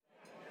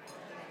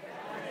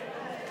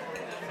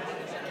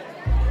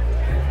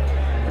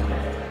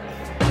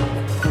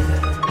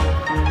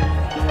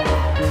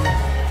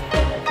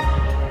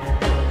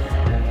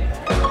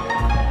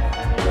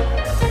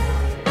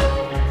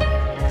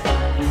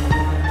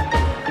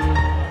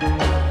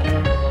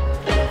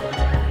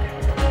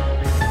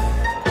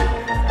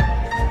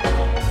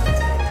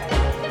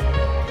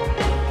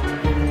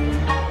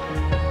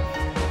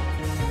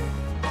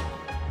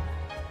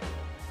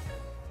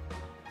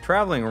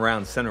Traveling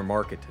around Center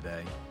Market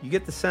today, you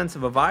get the sense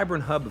of a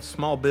vibrant hub of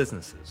small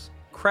businesses,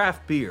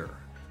 craft beer,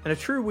 and a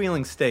true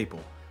Wheeling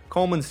staple,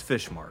 Coleman's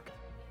Fish Market.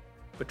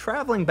 But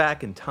traveling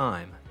back in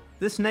time,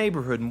 this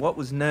neighborhood in what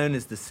was known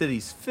as the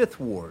city's 5th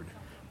Ward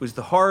was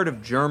the heart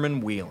of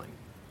German Wheeling.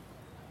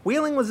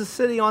 Wheeling was a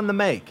city on the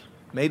make,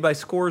 made by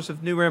scores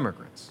of new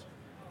immigrants.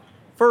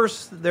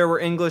 First, there were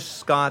English,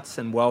 Scots,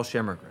 and Welsh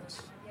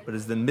immigrants. But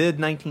as the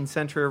mid-19th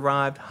century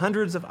arrived,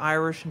 hundreds of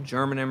Irish and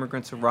German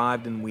immigrants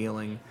arrived in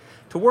Wheeling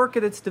to work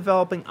at its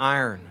developing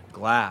iron,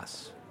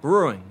 glass,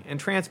 brewing, and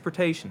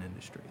transportation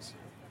industries.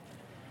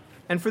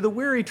 And for the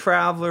weary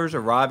travelers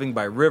arriving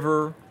by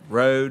river,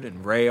 road,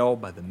 and rail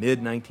by the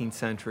mid-19th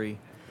century,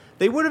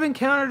 they would have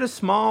encountered a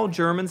small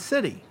German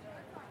city.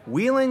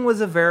 Wheeling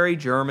was a very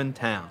German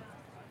town.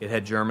 It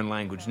had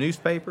German-language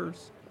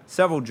newspapers,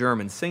 several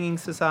German singing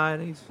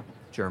societies,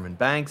 German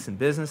banks and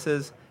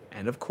businesses,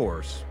 and of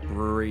course,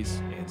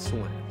 breweries and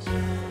saloons.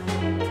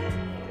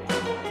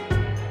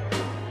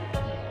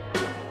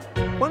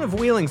 One of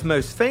Wheeling's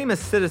most famous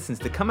citizens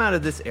to come out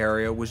of this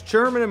area was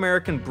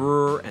German-American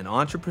brewer and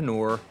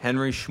entrepreneur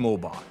Henry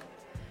Schmoelbach.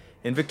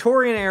 In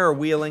Victorian-era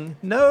Wheeling,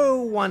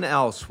 no one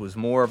else was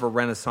more of a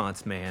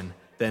Renaissance man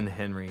than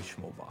Henry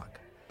Schmoelbach.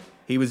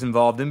 He was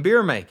involved in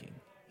beer making.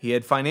 He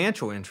had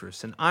financial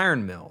interests in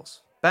iron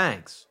mills,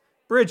 banks,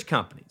 bridge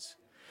companies.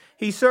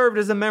 He served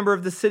as a member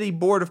of the City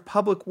Board of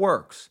Public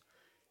Works.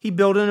 He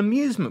built an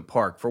amusement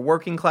park for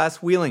working-class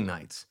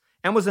Wheelingites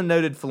and was a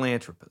noted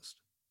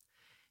philanthropist.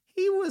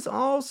 He was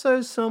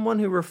also someone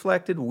who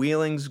reflected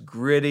Wheeling's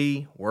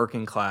gritty,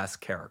 working-class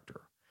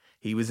character.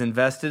 He was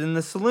invested in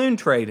the saloon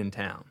trade in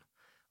town,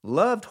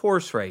 loved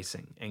horse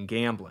racing and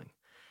gambling,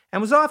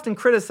 and was often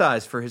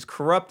criticized for his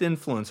corrupt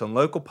influence on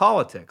local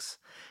politics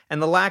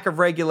and the lack of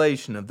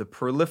regulation of the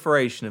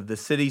proliferation of the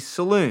city's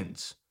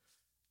saloons,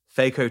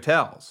 fake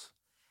hotels,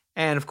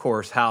 and, of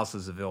course,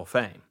 houses of ill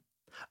fame.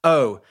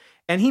 Oh,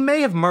 and he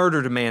may have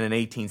murdered a man in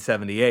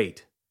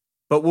 1878,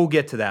 but we'll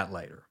get to that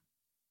later.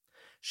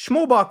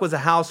 Schmoelbach was a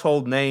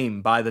household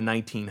name by the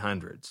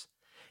 1900s.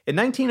 In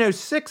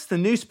 1906, the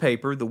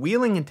newspaper, the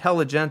Wheeling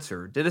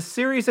Intelligencer, did a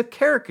series of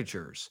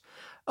caricatures,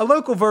 a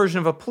local version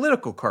of a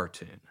political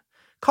cartoon,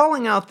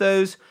 calling out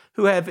those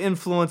who have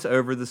influence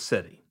over the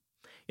city.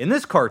 In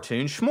this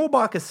cartoon,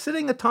 Schmoelbach is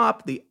sitting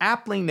atop the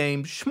aptly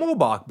named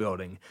Schmoelbach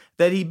building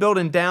that he built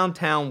in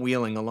downtown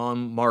Wheeling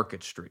along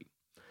Market Street.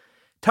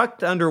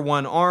 Tucked under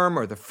one arm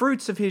are the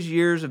fruits of his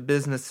years of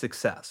business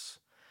success.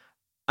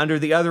 Under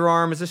the other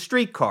arm is a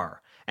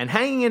streetcar, and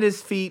hanging at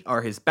his feet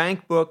are his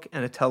bank book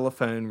and a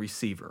telephone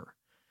receiver.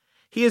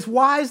 He is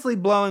wisely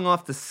blowing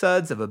off the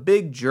suds of a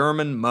big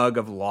German mug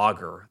of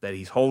lager that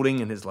he's holding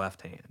in his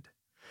left hand.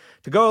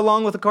 To go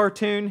along with the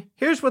cartoon,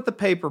 here's what the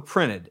paper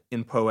printed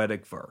in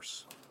poetic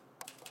verse.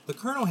 The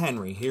Colonel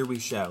Henry here we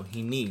show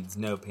he needs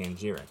no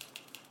panegyric.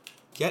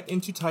 Yet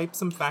into type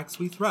some facts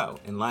we throw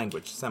in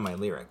language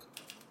semi-lyric.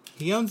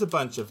 He owns a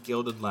bunch of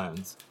gilded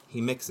loans,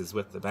 he mixes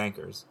with the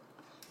bankers.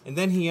 And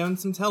then he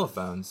owns some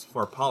telephones,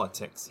 for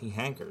politics he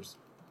hankers.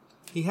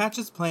 He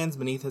hatches plans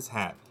beneath his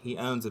hat, he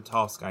owns a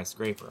tall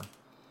skyscraper.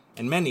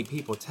 And many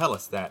people tell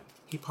us that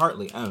he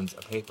partly owns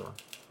a paper.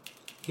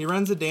 He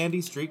runs a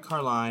dandy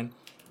streetcar line,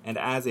 and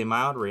as a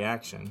mild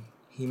reaction,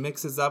 he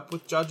mixes up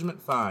with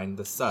judgment fine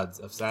the suds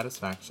of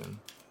satisfaction.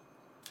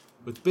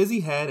 With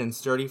busy head and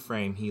sturdy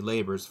frame he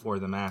labors for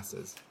the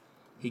masses.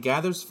 He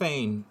gathers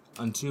fame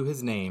unto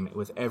his name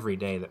with every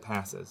day that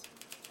passes.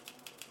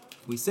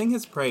 We sing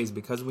his praise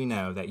because we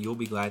know that you'll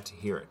be glad to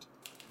hear it.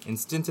 In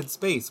stinted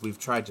space we've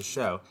tried to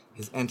show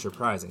his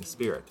enterprising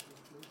spirit.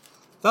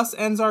 Thus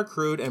ends our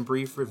crude and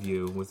brief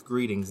review, with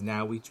greetings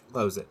now we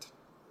close it.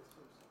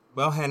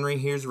 Well, Henry,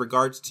 here's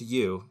regards to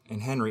you,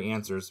 and Henry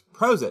answers,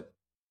 Prosit!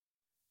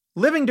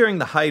 Living during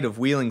the height of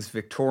Wheeling's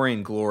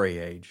Victorian glory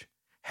age,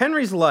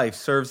 Henry's life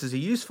serves as a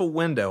useful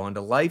window onto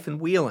life in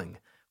Wheeling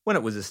when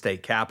it was the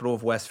state capital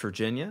of West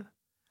Virginia,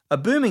 a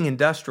booming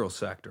industrial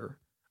sector,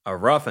 a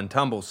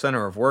rough-and-tumble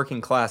center of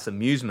working-class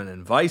amusement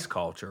and vice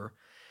culture,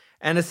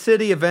 and a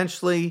city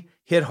eventually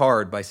hit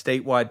hard by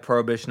statewide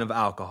prohibition of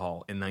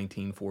alcohol in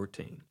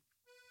 1914.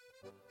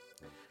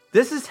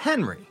 This is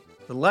Henry,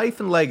 the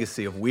life and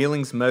legacy of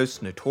Wheeling's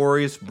most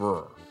notorious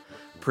brewer,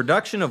 a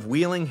production of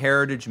Wheeling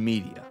Heritage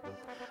Media.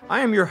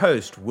 I am your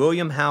host,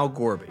 William Hal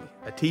Gorby,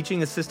 a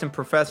teaching assistant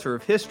professor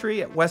of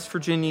history at West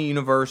Virginia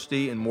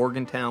University in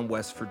Morgantown,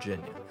 West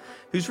Virginia,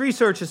 whose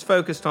research is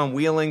focused on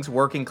Wheeling's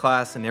working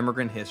class and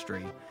immigrant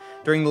history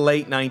during the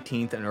late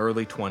 19th and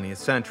early 20th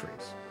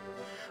centuries.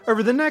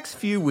 Over the next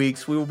few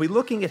weeks, we will be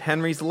looking at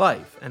Henry's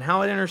life and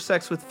how it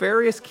intersects with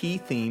various key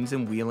themes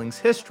in Wheeling's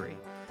history.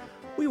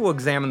 We will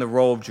examine the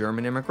role of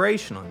German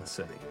immigration on the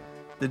city,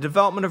 the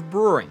development of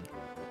brewing,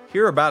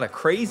 hear about a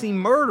crazy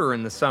murder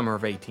in the summer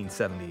of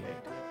 1878,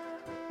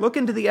 look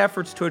into the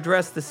efforts to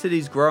address the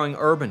city's growing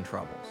urban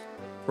troubles,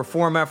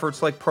 reform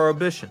efforts like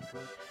Prohibition,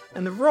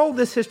 and the role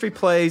this history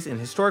plays in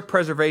historic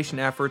preservation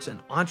efforts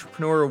and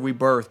entrepreneurial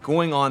rebirth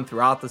going on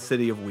throughout the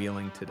city of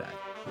Wheeling today.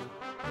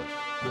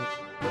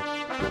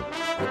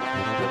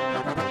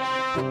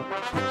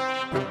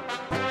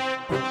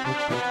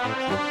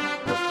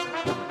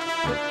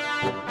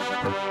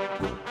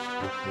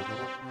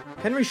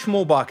 Henry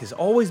Schmolbach has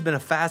always been a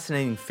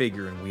fascinating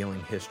figure in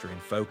Wheeling history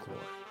and folklore.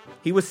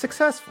 He was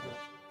successful,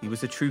 he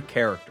was a true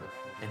character,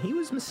 and he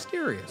was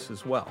mysterious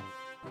as well.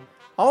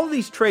 All of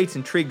these traits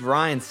intrigued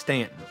Ryan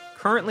Stanton,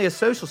 currently a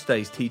social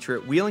studies teacher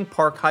at Wheeling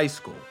Park High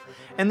School,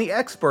 and the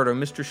expert on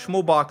Mr.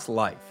 Schmolbach's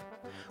life.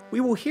 We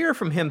will hear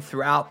from him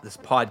throughout this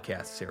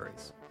podcast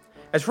series.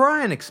 As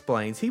Ryan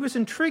explains, he was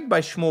intrigued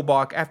by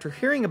Schmolbach after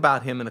hearing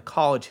about him in a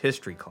college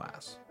history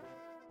class.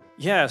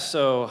 Yeah,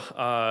 so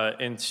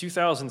in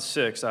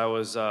 2006, I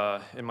was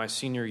in my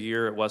senior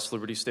year at West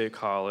Liberty State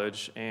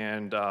College,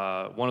 and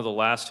one of the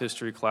last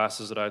history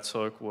classes that I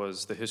took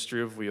was the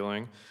history of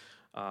Wheeling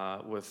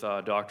with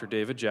Dr.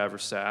 David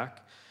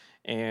Javersack.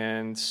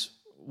 And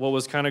what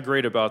was kind of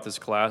great about this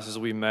class is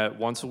we met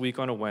once a week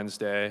on a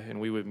Wednesday, and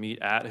we would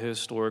meet at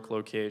historic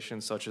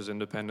locations such as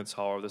Independence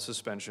Hall or the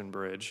Suspension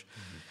Bridge.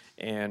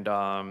 Mm-hmm.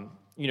 And,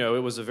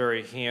 it was a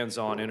very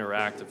hands-on,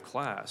 interactive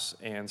class.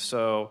 And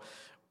so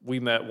we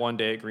met one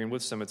day at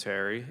Greenwood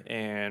Cemetery,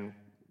 and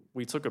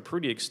we took a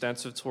pretty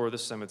extensive tour of the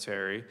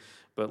cemetery.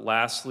 But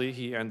lastly,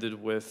 he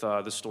ended with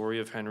the story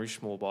of Henry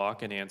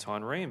Schmolbach and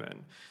Anton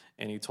Raymond.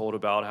 And he told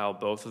about how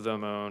both of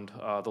them owned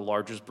the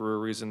largest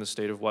breweries in the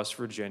state of West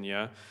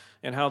Virginia,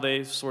 and how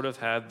they sort of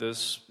had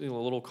this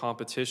little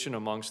competition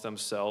amongst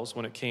themselves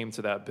when it came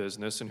to that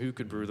business and who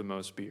could brew the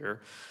most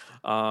beer.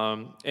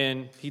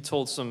 And he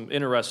told some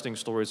interesting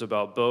stories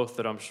about both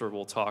that I'm sure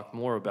we'll talk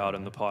more about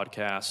in the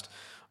podcast.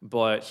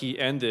 But he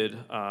ended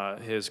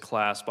his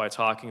class by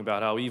talking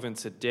about how even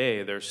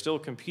today they're still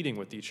competing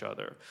with each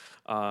other.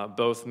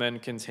 Both men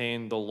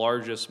contain the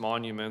largest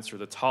monuments or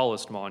the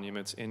tallest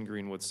monuments in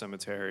Greenwood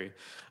Cemetery.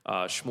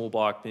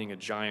 Schmolbach being a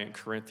giant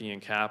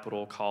Corinthian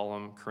capital,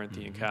 column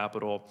Corinthian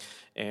capital,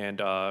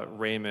 and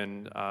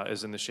Raymond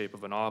is in the shape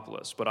of an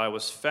obelisk. But I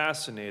was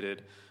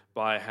fascinated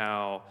by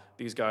how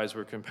these guys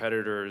were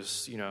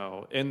competitors,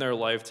 in their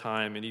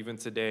lifetime, and even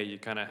today you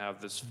kind of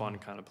have this fun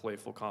kind of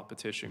playful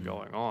competition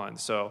going on.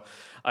 So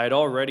I had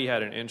already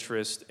had an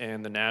interest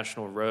in the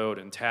National Road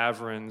and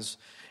taverns,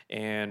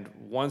 and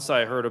once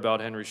I heard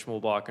about Henry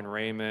Schmolbach and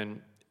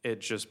Raymond, it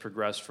just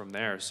progressed from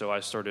there. So I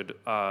started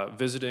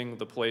visiting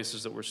the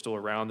places that were still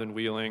around in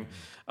Wheeling.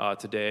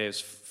 Today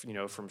is,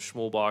 from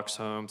Schmolbach's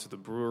home to the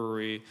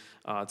brewery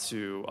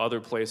to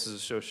other places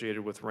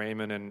associated with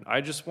Raymond. And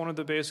I just wanted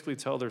to basically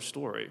tell their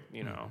story,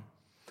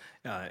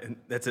 And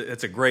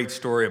that's a great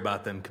story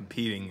about them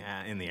competing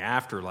in the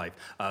afterlife.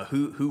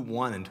 Who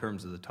won in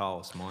terms of the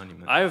tallest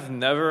monument? I've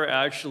never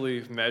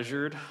actually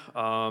measured,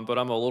 but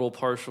I'm a little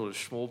partial to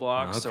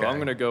Schmolbach, so I'm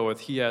going to go with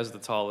he has the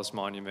tallest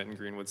monument in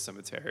Greenwood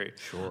Cemetery.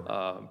 Sure.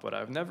 But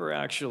I've never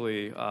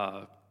actually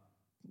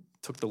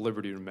took the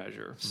liberty to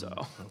measure.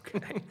 So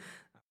okay.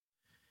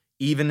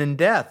 Even in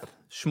death,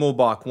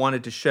 Schmolbach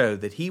wanted to show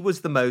that he was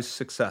the most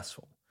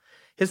successful.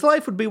 His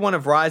life would be one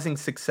of rising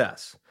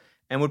success,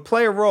 and would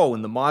play a role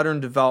in the modern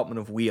development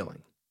of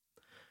Wheeling.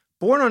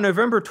 Born on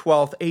November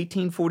 12,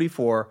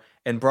 1844,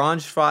 in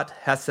Braunschweig,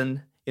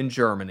 Hessen, in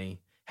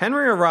Germany,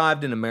 Henry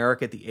arrived in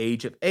America at the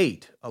age of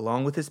 8,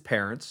 along with his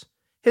parents,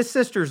 his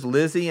sisters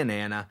Lizzie and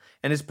Anna,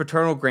 and his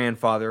paternal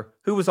grandfather,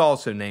 who was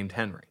also named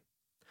Henry.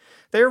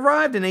 They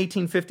arrived in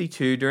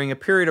 1852 during a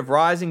period of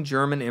rising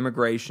German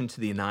immigration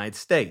to the United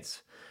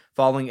States,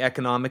 following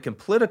economic and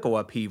political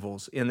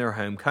upheavals in their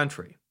home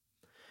country.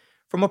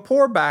 From a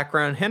poor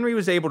background, Henry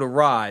was able to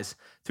rise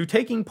through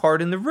taking part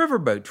in the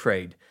riverboat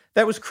trade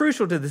that was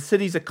crucial to the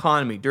city's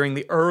economy during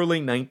the early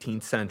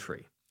 19th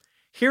century.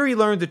 Here he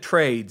learned the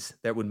trades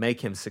that would make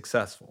him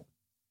successful.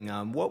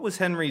 What was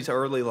Henry's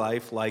early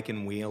life like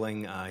in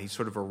Wheeling? He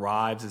sort of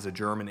arrives as a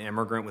German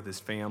immigrant with his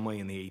family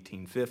in the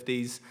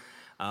 1850s.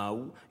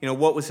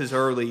 What was his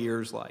early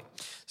years like?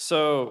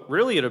 So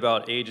really at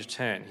about age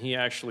 10, he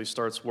actually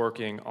starts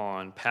working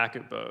on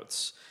packet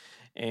boats.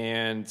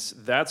 And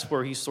that's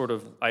where he sort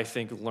of, I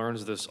think,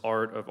 learns this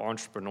art of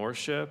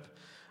entrepreneurship.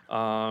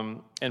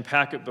 And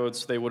packet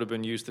boats, they would have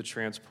been used to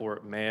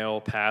transport mail,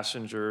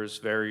 passengers,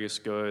 various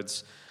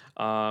goods,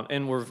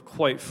 and were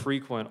quite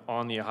frequent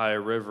on the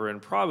Ohio River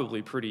and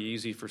probably pretty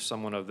easy for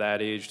someone of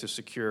that age to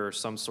secure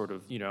some sort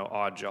of,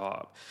 odd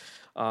job.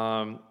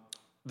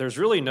 There's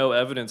really no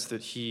evidence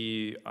that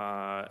he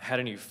had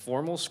any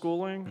formal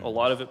schooling. A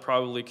lot of it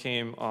probably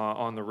came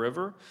on the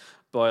river,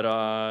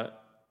 but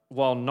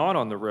while not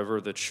on the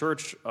river, the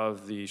church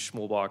of the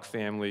Schmolbach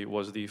family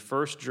was the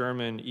first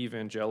German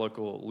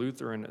evangelical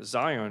Lutheran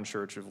Zion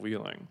Church of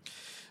Wheeling.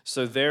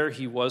 So there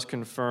he was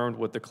confirmed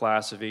with the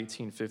class of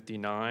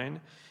 1859,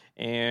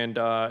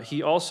 and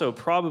he also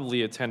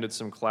probably attended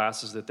some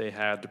classes that they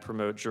had to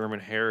promote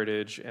German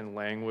heritage and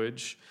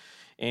language.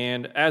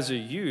 And as a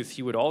youth,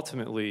 he would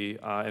ultimately,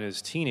 in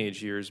his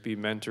teenage years, be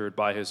mentored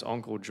by his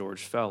uncle,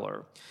 George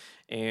Feller.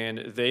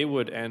 And they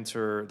would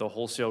enter the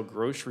wholesale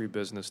grocery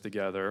business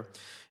together.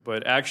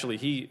 But actually,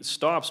 he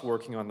stops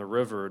working on the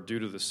river due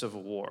to the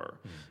Civil War.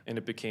 And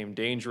it became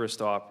dangerous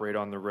to operate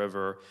on the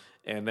river.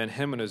 And then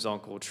him and his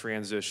uncle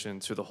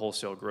transitioned to the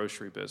wholesale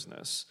grocery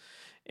business.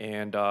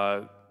 And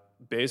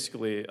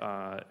basically,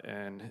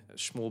 in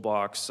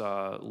Schmolbach's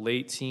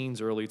late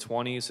teens, early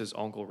 20s, his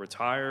uncle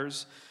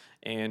retires.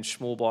 and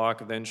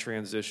Schmulbach then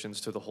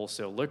transitions to the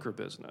wholesale liquor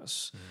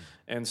business.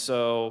 And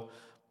so,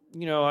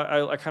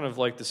 I kind of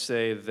like to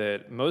say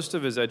that most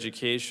of his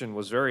education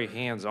was very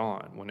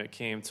hands-on when it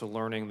came to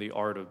learning the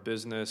art of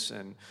business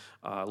and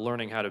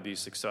learning how to be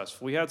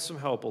successful. We had some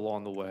help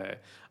along the way,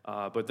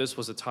 but this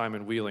was a time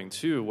in Wheeling,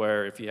 too,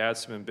 where if you had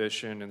some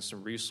ambition and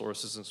some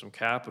resources and some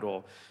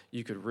capital,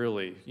 you could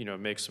really,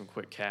 make some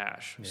quick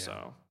cash. Yeah.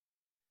 So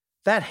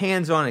that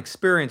hands-on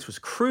experience was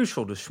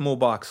crucial to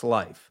Schmulbach's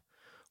life.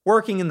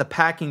 Working in the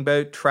packing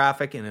boat,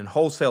 traffic, and in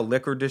wholesale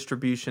liquor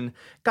distribution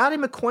got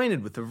him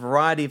acquainted with a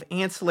variety of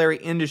ancillary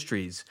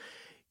industries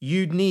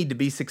you'd need to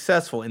be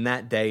successful in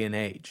that day and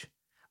age.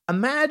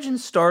 Imagine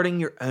starting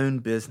your own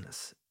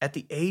business at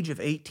the age of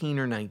 18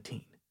 or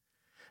 19.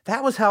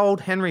 That was how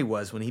old Henry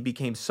was when he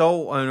became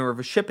sole owner of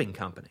a shipping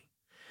company.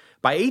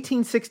 By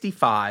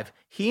 1865,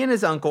 he and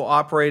his uncle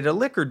operated a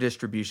liquor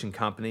distribution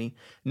company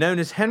known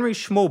as Henry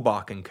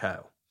Schmulbach &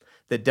 Co.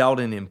 that dealt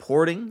in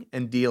importing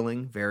and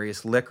dealing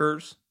various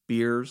liquors,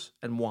 beers,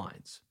 and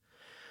wines.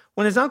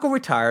 When his uncle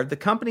retired, the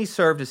company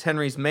served as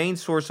Henry's main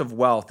source of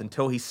wealth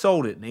until he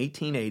sold it in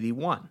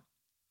 1881.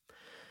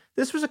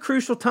 This was a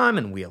crucial time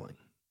in Wheeling.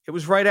 It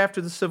was right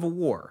after the Civil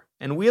War,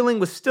 and Wheeling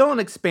was still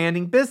an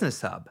expanding business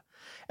hub,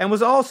 and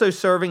was also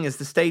serving as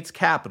the state's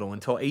capital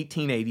until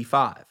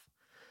 1885.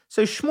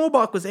 So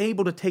Schmulbach was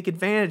able to take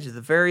advantage of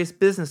the various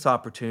business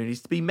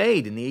opportunities to be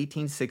made in the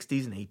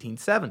 1860s and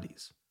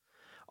 1870s.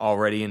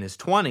 Already in his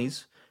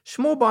 20s,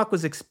 Schmulbach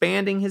was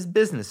expanding his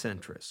business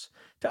interests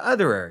to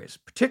other areas,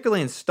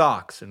 particularly in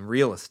stocks and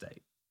real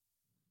estate.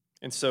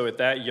 And so at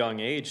that young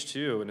age,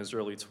 too, in his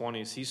early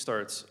 20s, he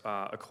starts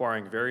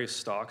acquiring various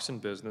stocks and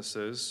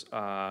businesses,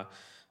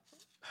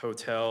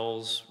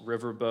 hotels,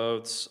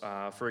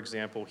 riverboats. For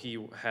example,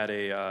 he had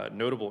a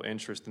notable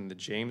interest in the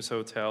James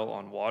Hotel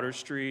on Water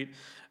Street.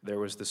 There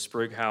was the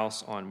Sprigg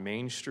House on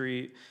Main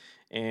Street.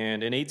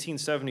 And in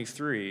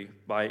 1873,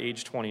 by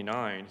age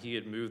 29, he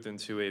had moved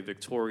into a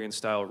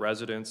Victorian-style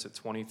residence at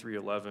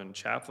 2311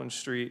 Chaplin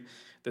Street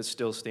that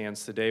still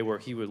stands today, where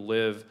he would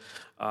live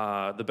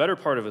the better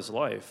part of his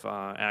life,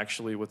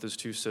 actually, with his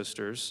two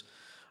sisters.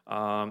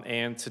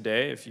 And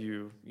today, if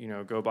you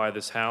go by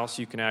this house,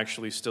 you can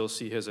actually still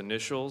see his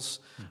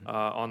initials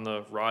on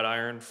the wrought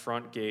iron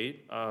front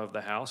gate of the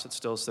house. It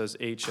still says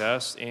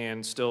HS,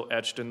 and still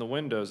etched in the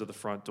windows of the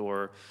front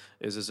door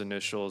is his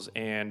initials.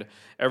 And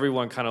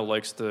everyone kind of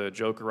likes to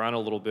joke around a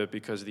little bit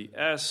because the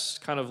S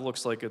kind of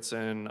looks like it's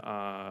in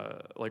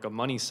like a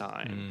money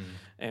sign.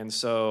 And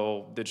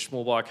so did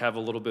Schmulbach have a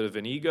little bit of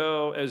an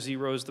ego as he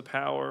rose to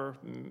power?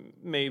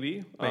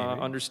 Maybe.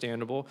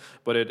 Understandable.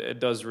 But it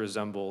does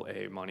resemble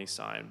a money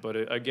sign.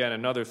 But again,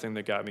 another thing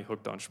that got me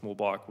hooked on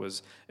Schmulbach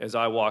was as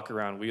I walk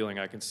around Wheeling,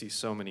 I can see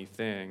so many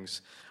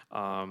things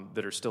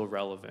that are still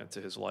relevant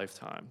to his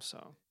lifetime.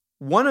 So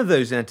one of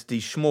those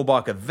entities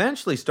Schmulbach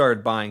eventually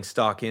started buying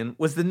stock in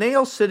was the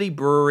Nail City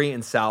Brewery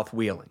in South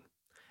Wheeling.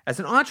 As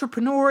an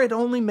entrepreneur, it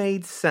only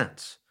made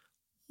sense.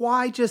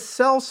 Why just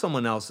sell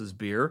someone else's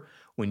beer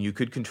when you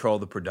could control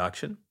the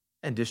production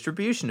and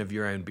distribution of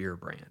your own beer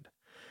brand?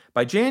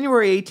 By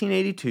January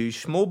 1882,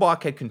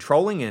 Schmulbach had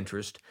controlling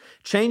interest,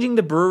 changing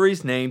the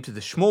brewery's name to the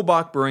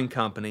Schmulbach Brewing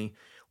Company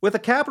with a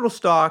capital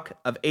stock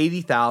of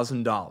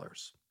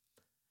 $80,000.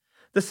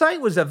 The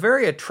site was a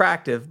very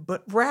attractive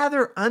but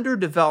rather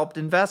underdeveloped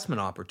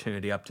investment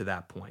opportunity up to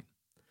that point.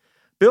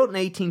 Built in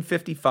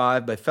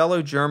 1855 by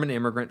fellow German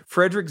immigrant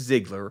Friedrich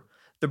Ziegler,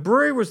 the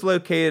brewery was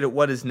located at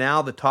what is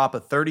now the top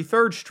of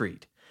 33rd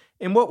Street,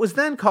 in what was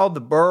then called the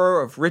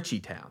borough of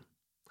Ritchie-town.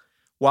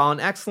 While an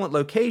excellent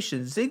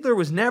location, Ziegler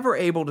was never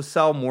able to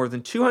sell more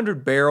than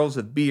 200 barrels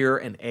of beer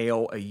and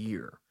ale a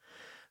year.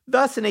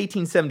 Thus, in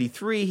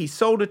 1873, he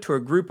sold it to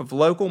a group of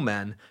local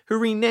men who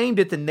renamed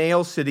it the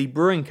Nail City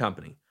Brewing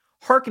Company,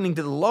 hearkening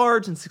to the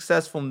large and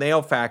successful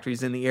nail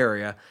factories in the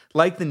area,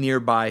 like the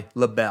nearby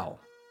LaBelle.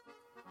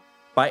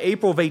 By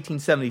April of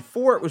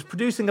 1874, it was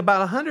producing about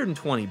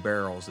 120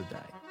 barrels a day.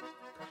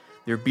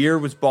 Their beer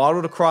was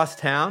bottled across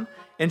town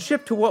and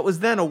shipped to what was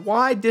then a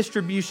wide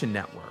distribution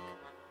network.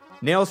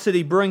 Nail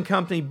City Brewing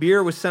Company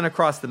beer was sent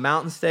across the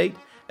Mountain State,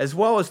 as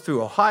well as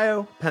through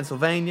Ohio,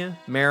 Pennsylvania,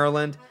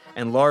 Maryland,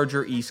 and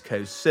larger East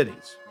Coast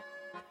cities.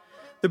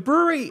 The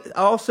brewery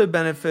also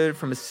benefited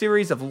from a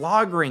series of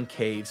lagering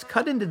caves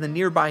cut into the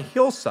nearby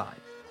hillside,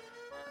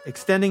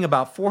 extending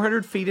about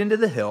 400 feet into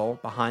the hill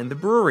behind the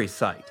brewery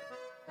site.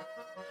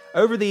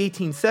 Over the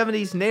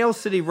 1870s, Nail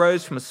City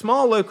rose from a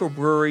small local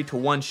brewery to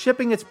one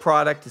shipping its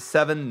product to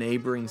 7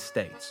 neighboring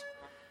states.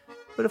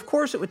 But of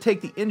course, it would take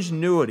the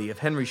ingenuity of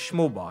Henry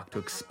Schmulbach to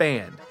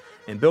expand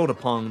and build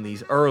upon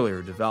these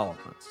earlier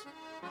developments.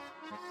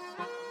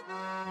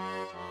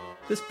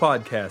 This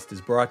podcast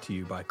is brought to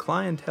you by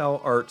Clientele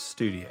Art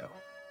Studio,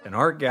 an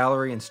art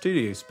gallery and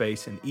studio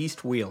space in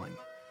East Wheeling.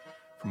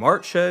 From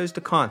art shows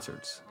to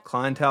concerts,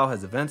 Clientele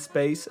has event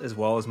space as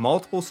well as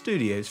multiple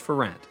studios for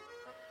rent.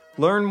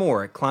 Learn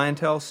more at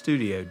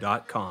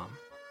clientelestudio.com.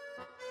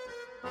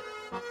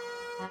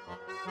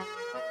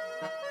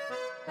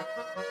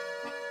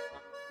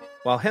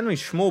 While Henry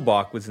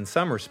Schmulbach was in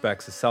some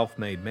respects a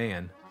self-made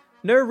man,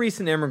 No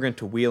recent immigrant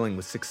to Wheeling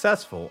was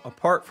successful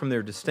apart from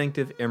their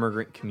distinctive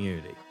immigrant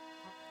community.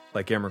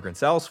 Like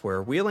immigrants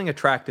elsewhere, Wheeling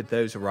attracted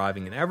those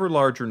arriving in ever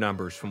larger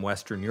numbers from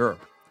Western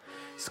Europe.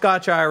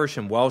 Scotch, Irish,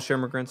 and Welsh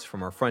immigrants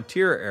from our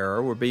frontier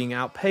era were being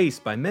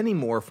outpaced by many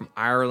more from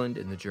Ireland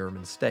and the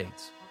German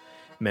states.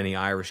 Many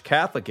Irish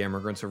Catholic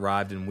immigrants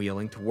arrived in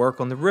Wheeling to work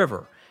on the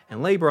river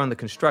and labor on the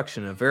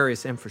construction of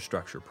various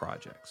infrastructure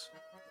projects.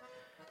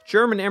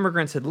 German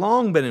immigrants had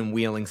long been in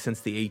Wheeling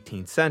since the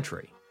 18th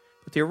century,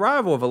 but the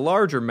arrival of a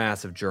larger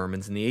mass of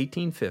Germans in the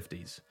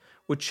 1850s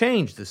would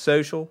change the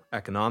social,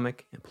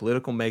 economic, and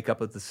political makeup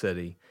of the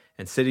city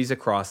and cities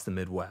across the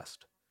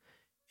Midwest.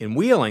 In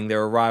Wheeling,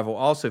 their arrival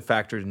also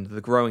factored into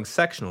the growing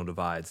sectional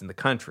divides in the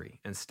country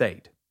and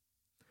state.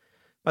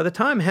 By the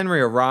time Henry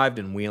arrived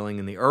in Wheeling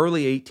in the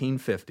early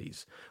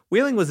 1850s,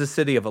 Wheeling was a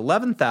city of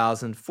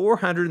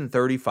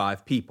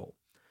 11,435 people,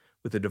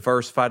 with a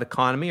diversified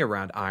economy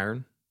around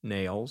iron,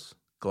 nails,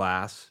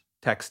 glass,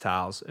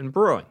 textiles, and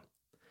brewing.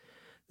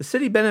 The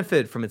city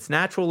benefited from its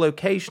natural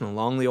location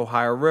along the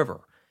Ohio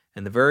River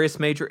and the various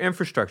major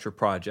infrastructure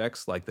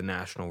projects like the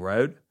National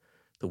Road,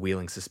 the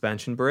Wheeling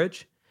Suspension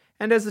Bridge,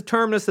 and as the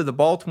terminus of the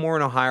Baltimore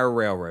and Ohio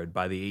Railroad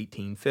by the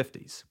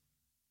 1850s.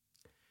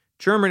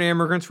 German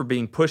immigrants were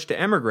being pushed to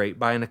emigrate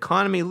by an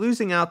economy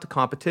losing out to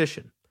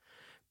competition.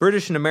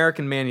 British and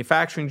American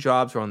manufacturing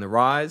jobs were on the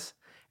rise,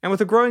 and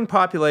with a growing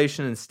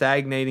population and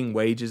stagnating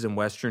wages in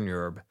Western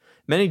Europe,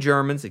 many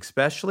Germans,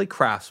 especially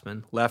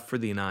craftsmen, left for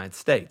the United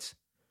States.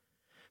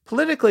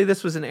 Politically,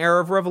 this was an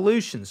era of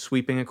revolutions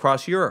sweeping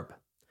across Europe.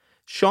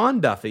 Sean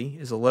Duffy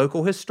is a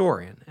local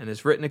historian and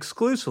has written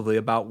exclusively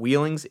about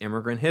Wheeling's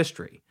immigrant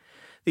history.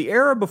 The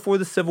era before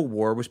the Civil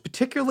War was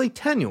particularly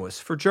tenuous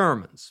for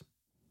Germans.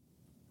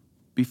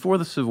 Before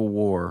the Civil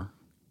War,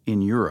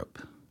 in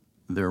Europe,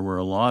 there were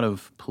a lot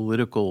of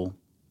political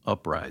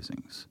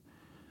uprisings.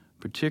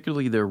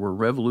 Particularly, there were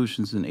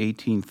revolutions in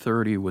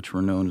 1830, which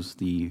were known as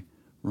the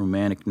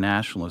Romantic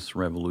Nationalist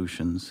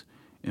revolutions,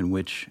 in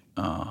which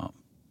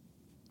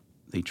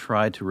they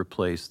tried to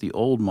replace the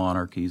old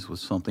monarchies with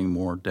something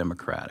more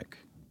democratic,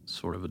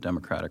 sort of a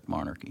democratic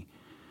monarchy.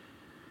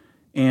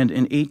 And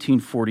in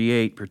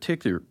 1848,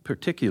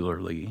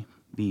 particularly,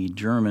 the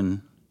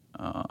German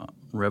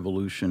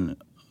Revolution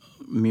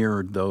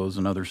mirrored those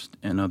in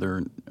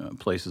other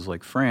places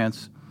like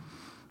France,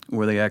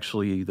 where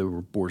there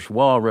were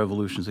bourgeois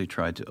revolutions. They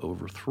tried to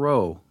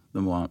overthrow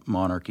the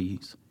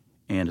monarchies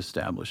and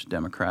establish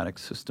democratic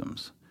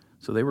systems.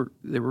 So they were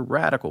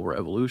radical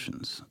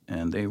revolutions,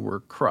 and they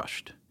were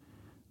crushed.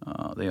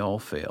 They all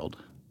failed,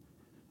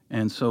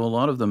 and so a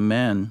lot of the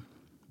men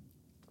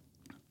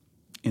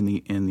in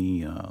the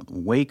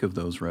wake of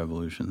those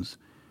revolutions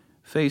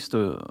faced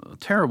a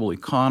terrible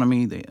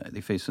economy.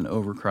 They faced an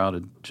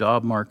overcrowded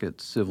job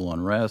market, civil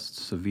unrest,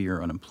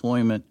 severe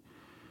unemployment,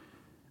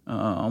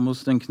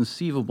 almost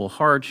inconceivable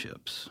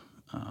hardships.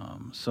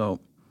 So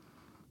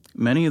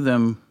many of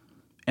them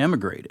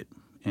emigrated.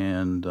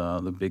 And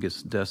the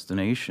biggest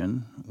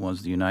destination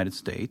was the United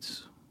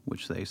States,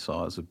 which they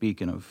saw as a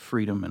beacon of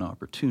freedom and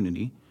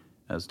opportunity,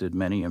 as did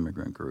many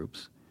immigrant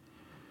groups.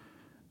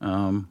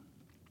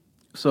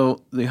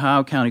 So the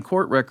Ohio County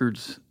Court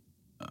records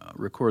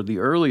record the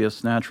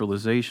earliest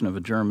naturalization of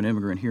a German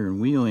immigrant here in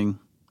Wheeling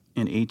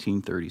in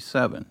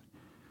 1837.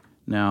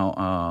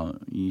 Now,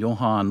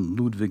 Johann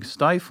Ludwig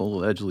Stiefel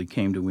allegedly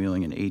came to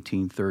Wheeling in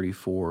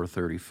 1834 or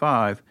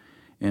 35,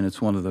 and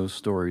it's one of those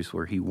stories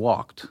where he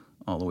walked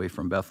all the way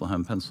from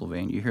Bethlehem,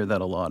 Pennsylvania. You hear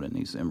that a lot in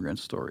these immigrant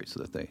stories,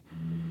 that they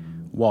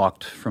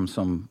walked from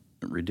some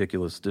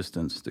ridiculous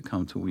distance to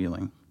come to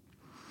Wheeling.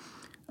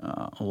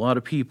 A lot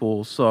of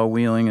people saw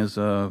Wheeling as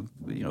a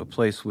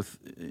place with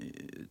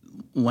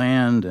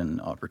land and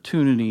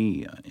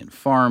opportunity in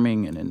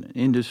farming and in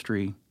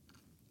industry,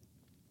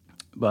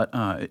 but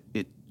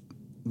it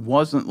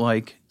wasn't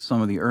like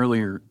some of the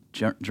earlier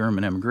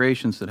German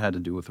emigrations that had to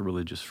do with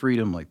religious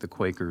freedom, like the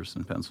Quakers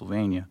in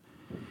Pennsylvania.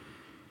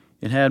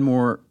 It had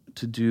more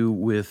to do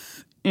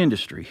with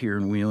industry here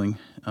in Wheeling.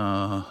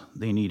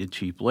 They needed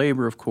cheap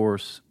labor, of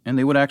course, and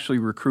they would actually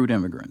recruit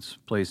immigrants,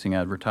 placing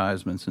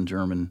advertisements in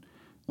German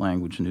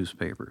language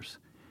newspapers.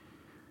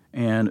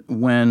 And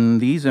when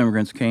these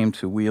immigrants came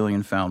to Wheeling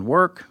and found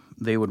work,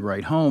 they would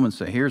write home and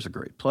say, here's a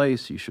great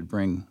place, you should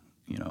bring,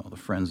 the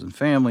friends and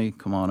family,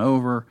 come on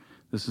over.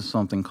 This is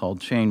something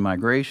called chain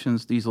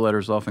migrations. These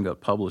letters often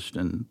got published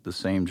in the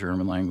same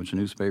German language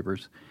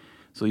newspapers,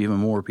 so even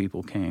more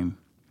people came.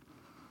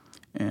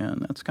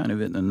 And that's kind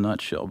of it in a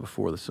nutshell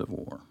before the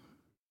Civil War.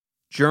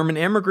 German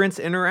immigrants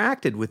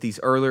interacted with these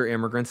earlier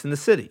immigrants in the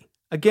city.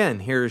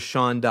 Again, here is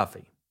Sean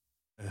Duffy.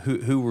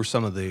 Who were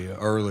some of the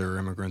earlier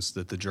immigrants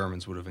that the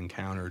Germans would have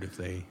encountered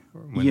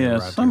when they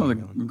arrived? Some of the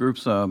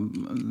groups,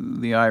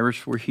 the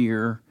Irish were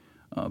here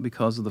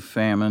because of the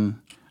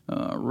famine,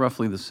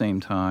 roughly the same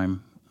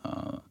time.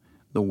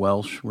 The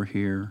Welsh were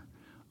here.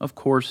 Of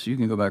course, you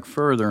can go back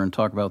further and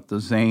talk about the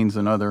Zanes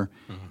and other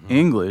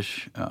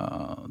English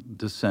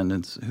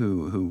descendants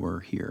who were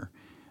here.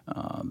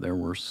 There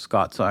were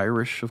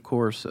Scots-Irish, of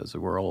course, as they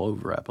were all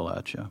over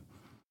Appalachia.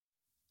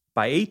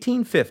 By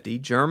 1850,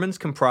 Germans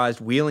comprised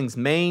Wheeling's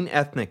main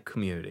ethnic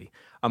community,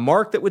 a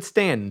mark that would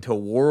stand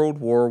until World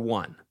War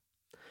I.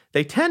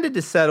 They tended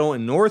to settle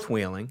in North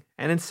Wheeling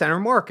and in Center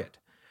Market,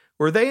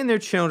 where they and their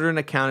children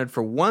accounted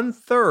for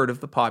 1/3 of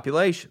the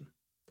population.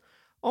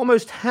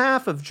 Almost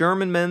half of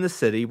German men in the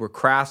city were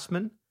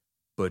craftsmen,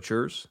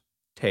 butchers,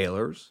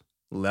 tailors,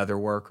 leather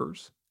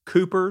workers,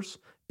 coopers,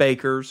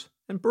 bakers,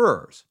 and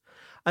brewers.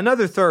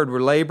 Another third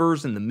were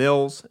laborers in the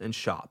mills and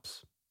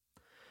shops.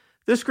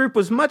 This group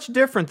was much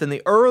different than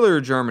the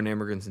earlier German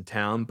immigrants in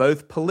town,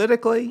 both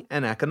politically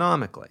and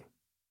economically.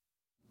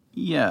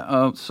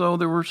 Yeah, so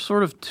there were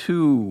sort of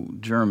two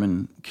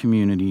German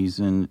communities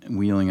in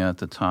Wheeling at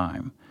the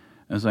time.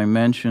 As I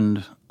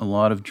mentioned, a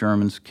lot of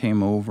Germans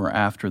came over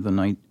after the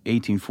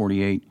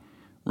 1848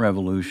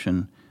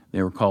 revolution.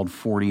 They were called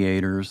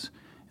 48ers,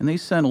 and they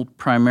settled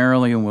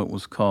primarily in what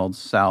was called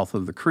south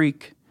of the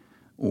creek,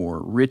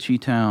 or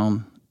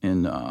Ritchie-town,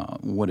 in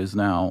what is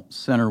now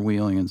Center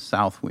Wheeling and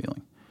South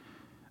Wheeling.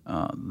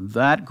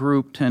 That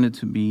group tended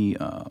to be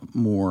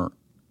more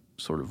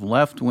sort of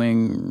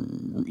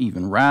left-wing,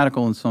 even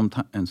radical in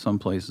some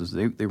places.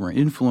 They were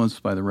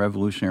influenced by the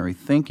revolutionary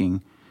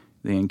thinking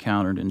they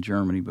encountered in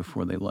Germany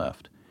before they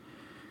left.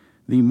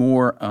 The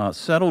more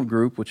settled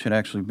group, which had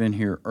actually been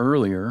here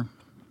earlier,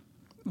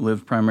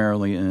 lived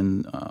primarily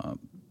in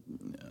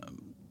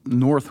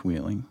North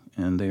Wheeling,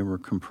 and they were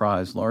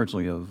comprised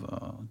largely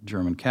of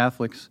German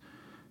Catholics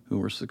who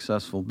were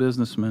successful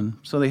businessmen.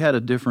 So they had a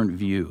different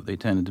view. They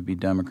tended to be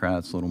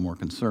Democrats, a little more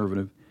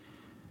conservative.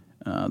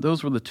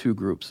 Those were the two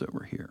groups that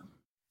were here.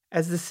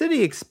 As the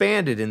city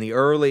expanded in the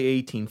early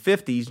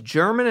 1850s,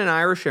 German and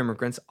Irish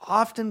immigrants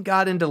often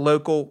got into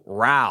local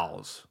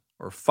rows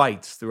or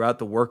fights throughout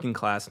the working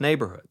class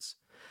neighborhoods.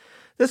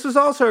 This was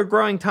also a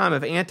growing time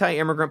of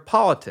anti-immigrant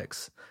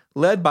politics,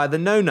 led by the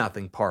Know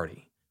Nothing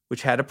Party,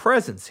 which had a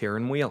presence here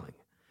in Wheeling.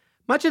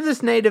 Much of this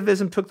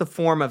nativism took the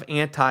form of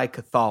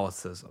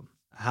anti-Catholicism.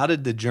 How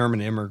did the German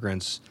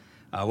immigrants,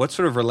 what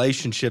sort of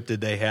relationship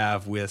did they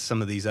have with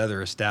some of these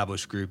other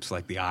established groups,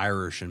 like the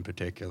Irish in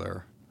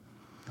particular?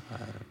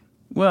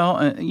 Well,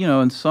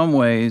 in some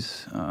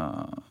ways,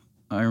 I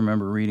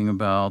remember reading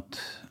about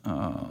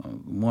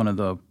one of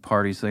the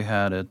parties they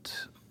had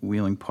at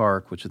Wheeling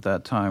Park, which at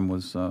that time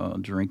was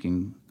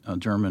drinking a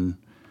German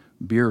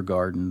beer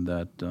garden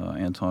that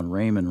Anton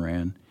Raymond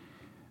ran.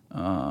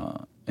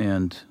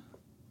 And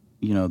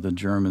the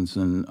Germans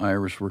and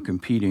Irish were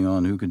competing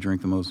on who could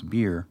drink the most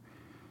beer.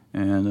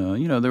 And,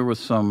 there was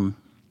some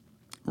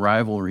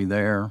rivalry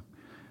there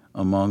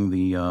among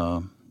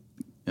the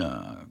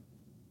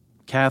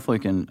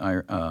Catholic and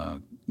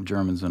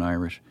Germans and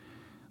Irish.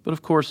 But,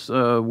 of course,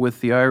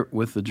 with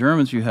the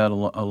Germans, you had a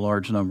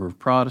large number of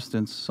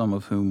Protestants, some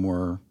of whom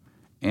were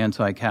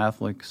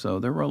anti-Catholic. So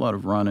there were a lot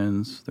of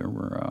run-ins. There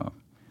were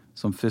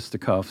some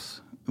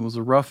fisticuffs. It was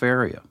a rough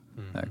area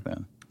back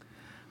then.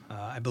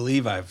 I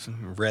believe I've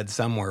read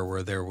somewhere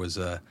where there was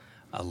a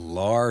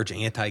large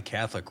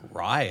anti-Catholic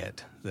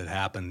riot that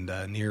happened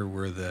near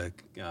where the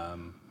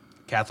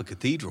Catholic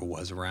Cathedral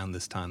was around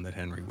this time that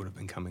Henry would have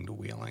been coming to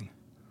Wheeling.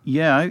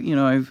 Yeah,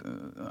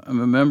 I'm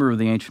a member of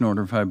the Ancient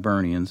Order of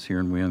Hibernians here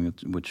in Wheeling,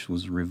 which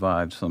was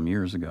revived some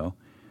years ago,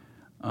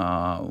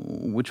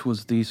 which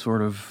was the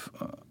sort of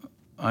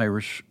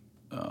Irish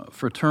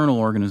fraternal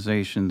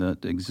organization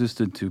that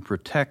existed to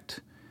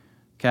protect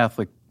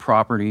Catholic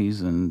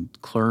properties and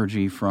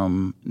clergy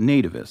from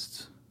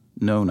nativists,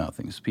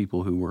 know-nothings,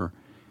 people who were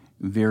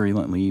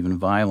virulently, even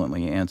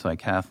violently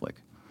anti-Catholic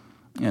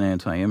and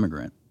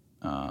anti-immigrant.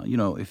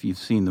 If you've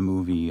seen the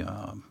movie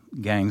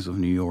Gangs of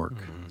New York,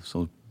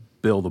 so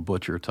Bill the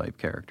Butcher type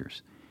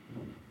characters.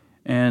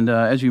 And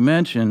as you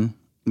mentioned,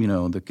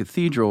 the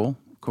cathedral,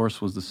 of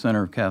course, was the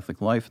center of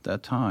Catholic life at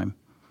that time.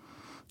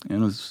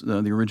 And it was,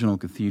 the original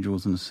cathedral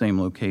was in the same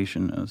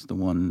location as the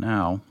one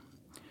now.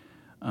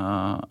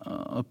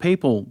 A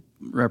papal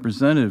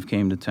representative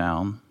came to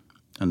town,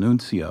 a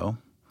nuncio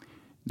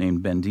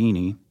named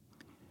Bendini,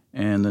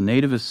 and the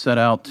nativists set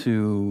out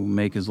to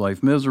make his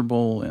life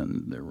miserable,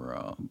 and there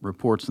were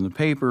reports in the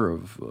paper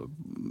of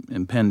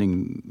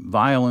impending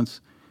violence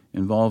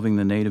involving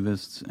the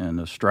nativists and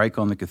a strike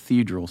on the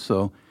cathedral.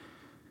 So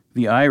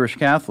the Irish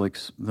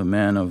Catholics, the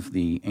men of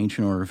the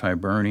Ancient Order of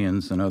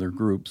Hibernians and other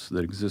groups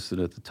that existed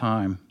at the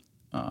time,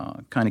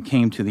 kind of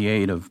came to the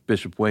aid of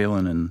Bishop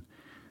Whelan and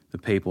the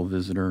papal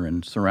visitor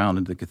and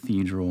surrounded the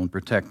cathedral and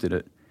protected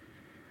it.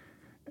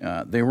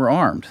 They were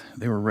armed.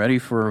 They were ready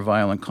for a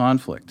violent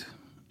conflict.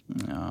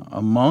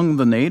 Among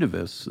the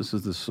nativists, this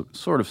is the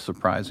sort of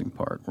surprising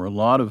part, were a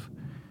lot of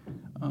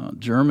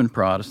German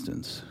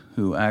Protestants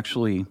who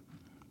actually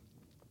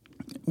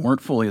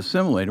weren't fully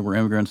assimilated, were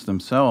immigrants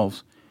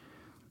themselves,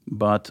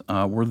 but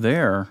were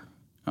there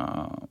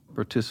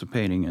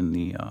participating in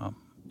the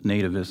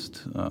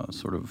nativist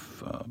sort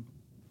of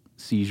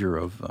seizure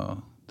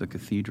of the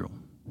cathedral.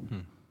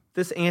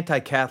 This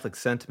anti-Catholic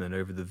sentiment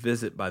over the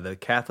visit by the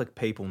Catholic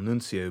papal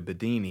nuncio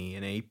Bedini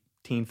in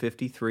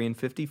 1853 and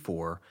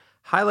 54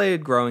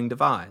 highlighted growing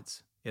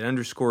divides. It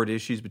underscored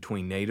issues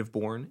between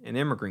native-born and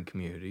immigrant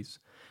communities,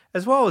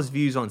 as well as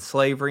views on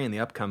slavery and the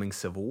upcoming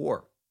Civil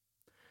War.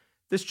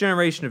 This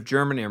generation of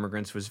German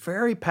immigrants was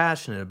very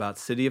passionate about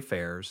city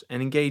affairs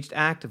and engaged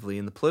actively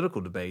in the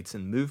political debates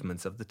and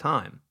movements of the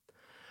time.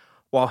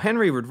 While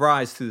Henry would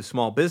rise through the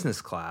small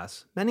business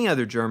class, many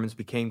other Germans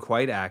became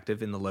quite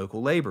active in the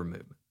local labor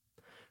movement.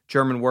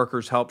 German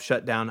workers helped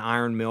shut down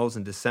iron mills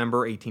in December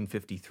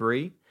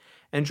 1853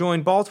 and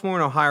joined Baltimore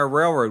and Ohio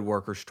Railroad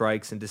worker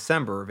strikes in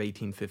December of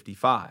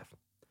 1855.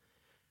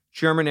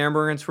 German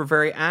immigrants were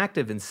very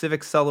active in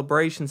civic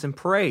celebrations and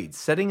parades,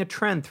 setting a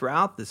trend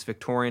throughout this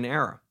Victorian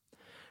era.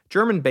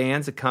 German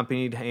bands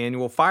accompanied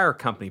annual fire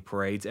company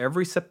parades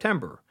every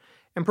September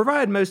and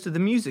provided most of the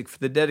music for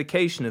the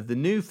dedication of the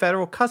new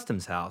Federal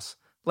Customs House,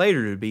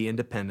 later to be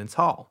Independence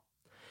Hall.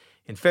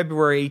 In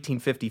February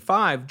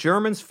 1855,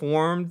 Germans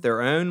formed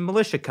their own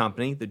militia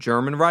company, the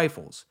German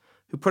Rifles,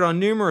 who put on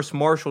numerous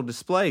martial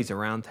displays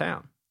around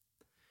town.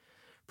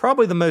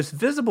 Probably the most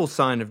visible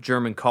sign of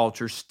German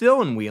culture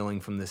still in Wheeling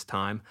from this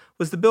time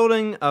was the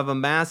building of a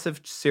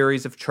massive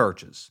series of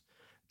churches.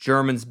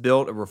 Germans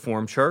built a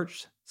Reformed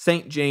church,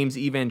 St. James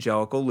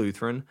Evangelical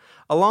Lutheran,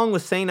 along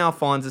with St.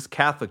 Alphonsus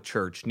Catholic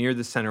Church near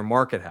the Center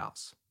Market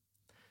House.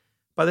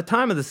 By the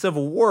time of the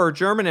Civil War,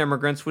 German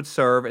immigrants would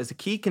serve as a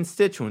key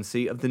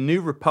constituency of the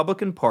new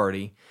Republican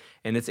Party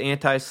and its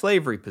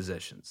anti-slavery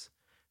positions.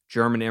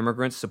 German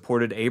immigrants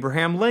supported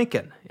Abraham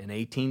Lincoln in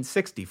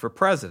 1860 for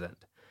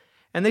president,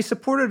 and they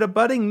supported a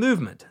budding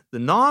movement, the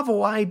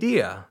novel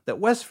idea that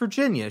West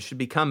Virginia should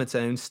become its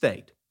own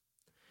state.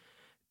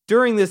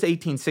 During this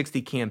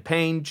 1860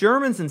 campaign,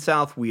 Germans in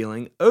South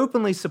Wheeling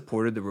openly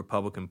supported the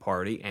Republican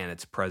Party and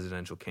its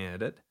presidential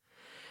candidate,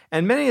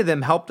 and many of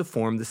them helped to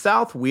form the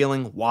South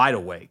Wheeling Wide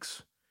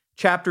Awakes.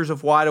 Chapters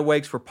of Wide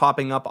Awakes were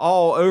popping up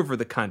all over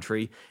the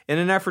country in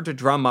an effort to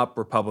drum up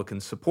Republican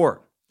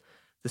support.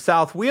 The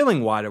South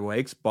Wheeling Wide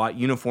Awakes bought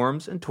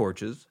uniforms and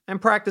torches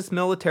and practiced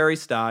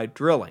military-style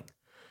drilling.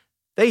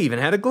 They even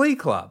had a glee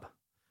club.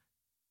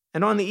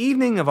 And on the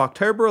evening of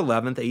October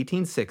 11,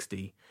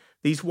 1860,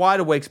 these Wide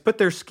Awakes put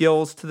their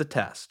skills to the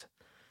test.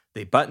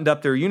 They buttoned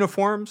up their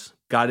uniforms,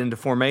 got into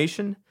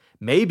formation,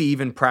 maybe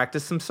even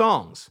practiced some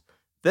songs.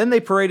 Then they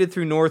paraded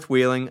through North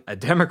Wheeling, a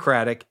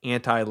Democratic,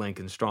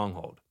 anti-Lincoln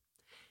stronghold.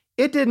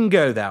 It didn't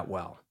go that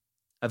well.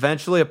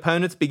 Eventually,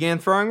 opponents began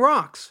throwing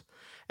rocks,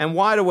 and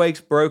Wide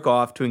Awakes broke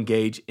off to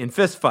engage in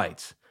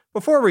fistfights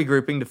before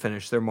regrouping to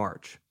finish their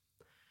march.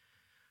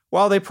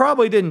 While they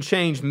probably didn't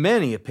change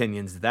many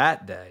opinions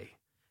that day,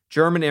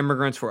 German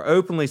immigrants were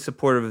openly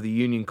supportive of the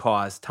Union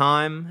cause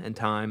time and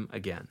time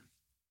again.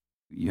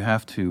 You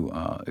have to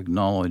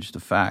acknowledge the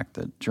fact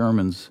that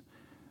Germans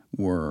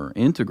were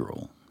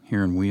integral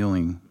here in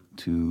Wheeling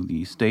to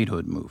the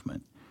statehood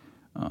movement.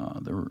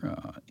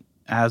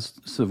 As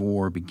the Civil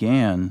War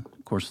began,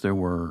 of course, there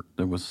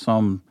was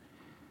some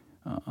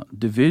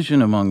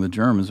division among the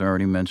Germans. I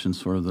already mentioned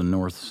sort of the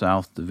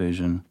North-South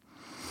division,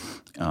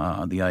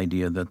 the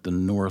idea that the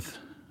North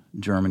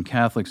German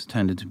Catholics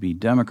tended to be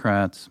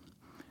Democrats,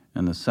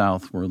 and the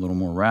South were a little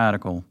more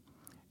radical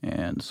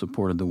and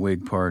supported the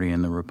Whig Party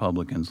and the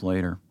Republicans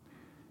later.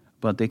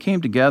 But they came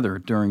together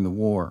during the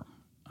war.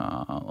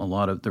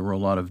 There were a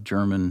lot of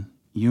German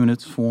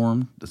units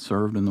formed that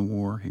served in the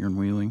war here in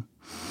Wheeling.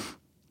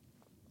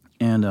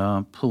 And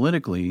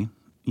politically,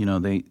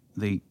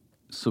 they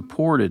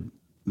supported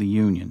the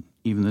Union,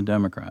 even the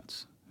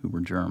Democrats who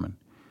were German.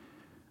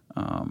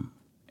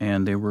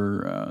 And they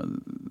were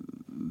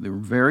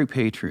very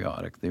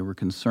patriotic. They were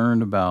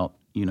concerned about,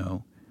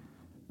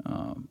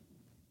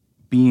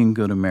 being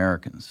good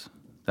Americans.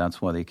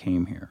 That's why they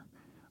came here.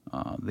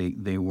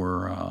 They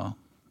were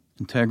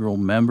integral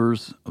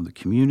members of the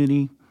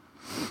community.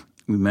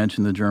 We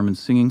mentioned the German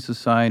singing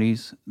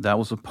societies. That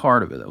was a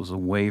part of it. That was a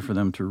way for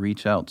them to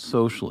reach out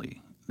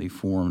socially. They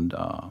formed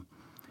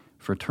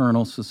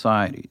fraternal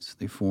societies.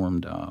 They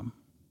formed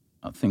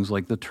things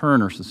like the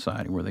Turner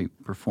Society, where they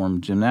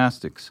performed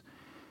gymnastics.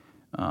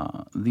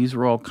 These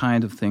were all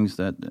kinds of things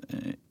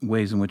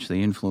ways in which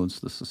they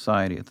influenced the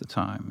society at the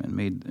time and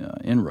made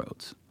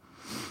inroads.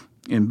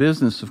 In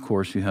business, of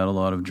course, you had a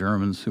lot of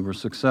Germans who were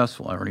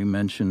successful. I already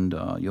mentioned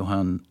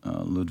Johann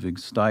Ludwig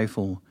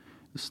Stiefel.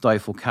 The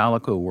Stiefel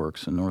Calico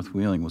Works in North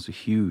Wheeling was a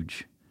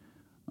huge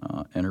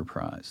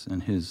enterprise,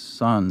 and his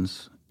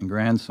sons and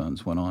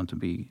grandsons went on to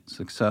be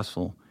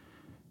successful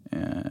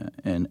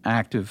and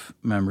active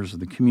members of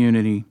the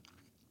community,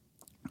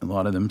 a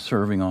lot of them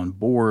serving on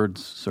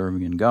boards,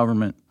 serving in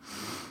government.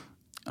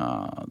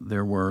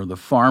 There were the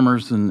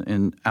farmers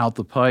in Out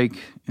the Pike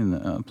in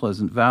the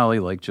Pleasant Valley,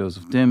 like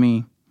Joseph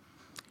Dimmy,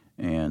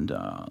 and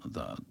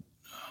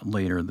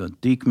later the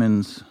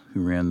Diekmans,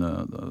 who ran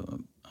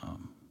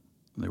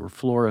they were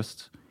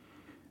florists.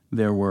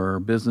 There were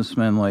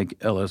businessmen like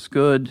L.S.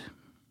 Good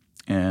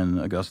and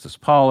Augustus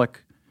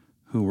Pollock,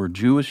 who were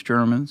Jewish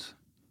Germans,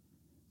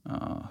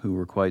 who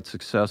were quite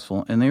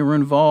successful, and they were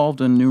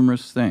involved in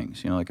numerous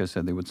things. Like I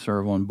said, they would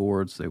serve on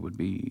boards, they would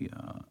be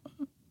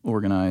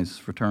organized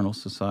fraternal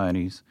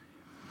societies,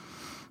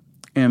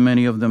 and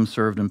many of them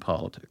served in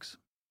politics.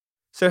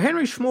 So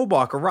Henry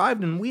Schmolbach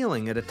arrived in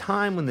Wheeling at a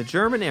time when the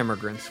German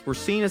immigrants were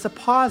seen as a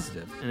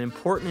positive and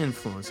important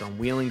influence on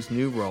Wheeling's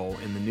new role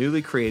in the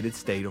newly created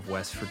state of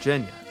West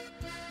Virginia.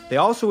 They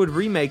also would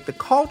remake the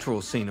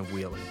cultural scene of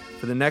Wheeling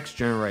for the next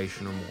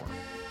generation or more.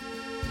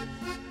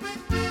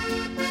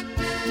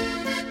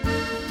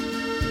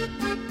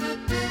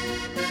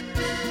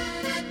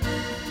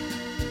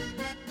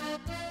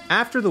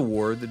 After the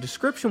war, the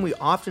description we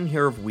often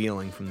hear of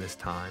Wheeling from this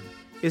time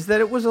is that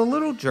it was a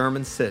little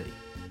German city.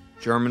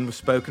 German was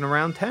spoken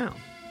around town,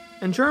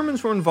 and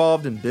Germans were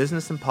involved in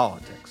business and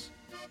politics.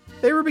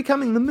 They were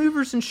becoming the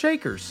movers and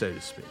shakers, so to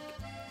speak.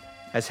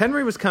 As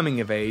Henry was coming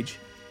of age,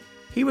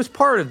 he was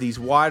part of these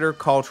wider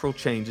cultural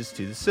changes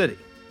to the city.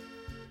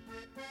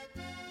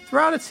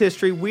 Throughout its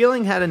history,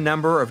 Wheeling had a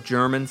number of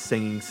German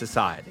singing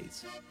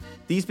societies.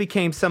 These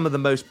became some of the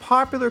most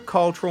popular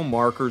cultural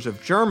markers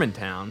of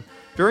Germantown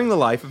during the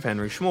life of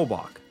Henry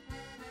Schmolbach.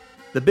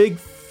 The big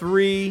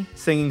three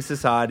singing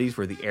societies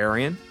were the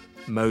Aryan,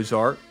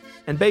 Mozart,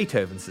 and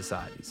Beethoven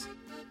societies.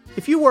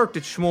 If you worked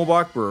at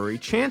Schmolbach Brewery,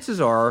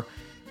 chances are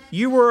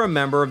you were a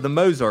member of the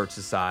Mozart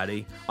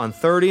Society on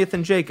 30th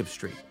and Jacob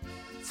Street,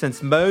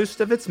 since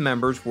most of its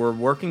members were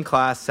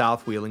working-class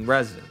South Wheeling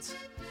residents.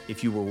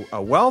 If you were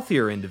a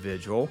wealthier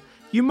individual,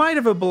 you might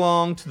have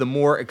belonged to the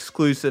more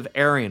exclusive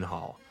Aryan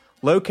Hall,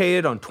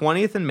 located on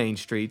 20th and Main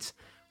Streets,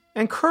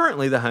 and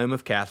currently the home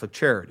of Catholic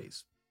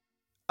Charities.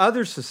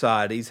 Other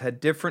societies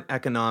had different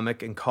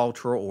economic and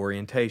cultural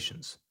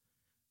orientations,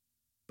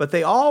 but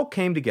they all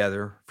came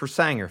together for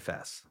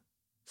Sangerfests.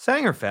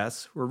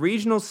 Sangerfests were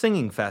regional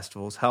singing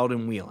festivals held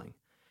in Wheeling,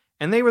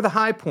 and they were the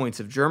high points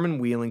of German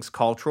Wheeling's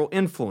cultural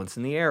influence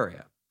in the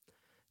area.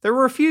 There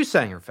were a few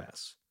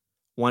Sangerfests,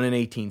 one in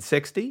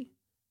 1860,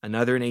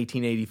 another in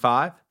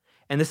 1885,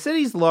 and the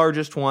city's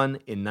largest one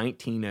in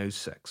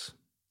 1906.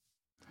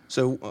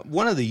 So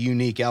one of the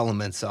unique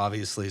elements,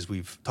 obviously, as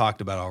we've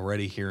talked about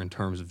already here in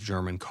terms of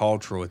German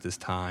culture at this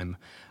time,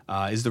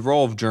 is the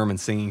role of German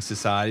singing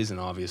societies, and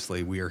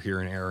obviously we are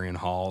here in Aryan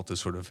Hall to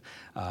sort of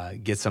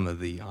get some of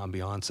the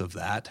ambiance of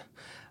that.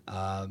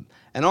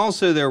 And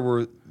also there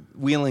were,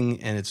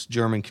 Wheeling and its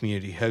German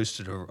community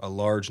hosted a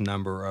large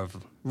number of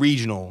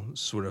regional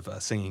sort of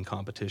singing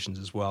competitions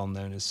as well,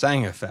 known as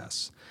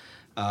Sangerfests.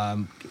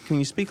 Can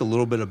you speak a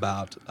little bit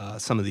about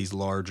some of these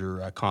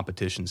larger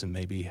competitions and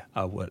maybe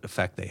what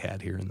effect they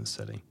had here in the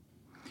city?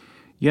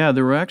 Yeah,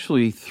 there were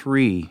actually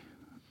three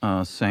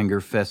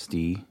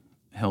Sangerfesti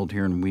held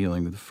here in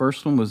Wheeling. The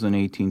first one was in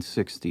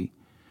 1860,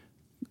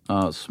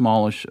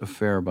 smallish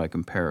affair by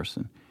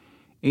comparison.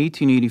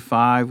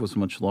 1885 was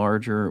much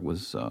larger. It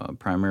was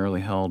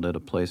primarily held at a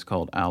place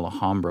called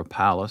Alhambra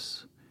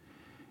Palace,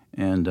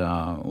 and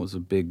it was a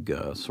big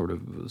sort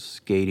of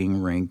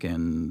skating rink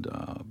and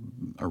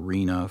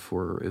arena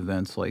for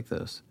events like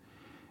this.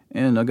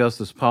 And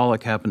Augustus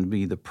Pollock happened to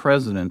be the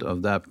president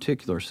of that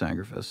particular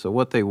Sangerfest. So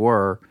what they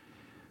were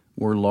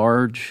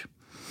large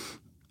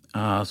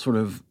sort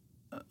of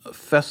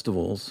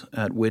festivals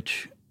at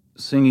which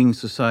singing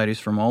societies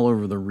from all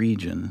over the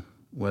region,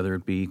 whether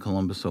it be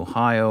Columbus,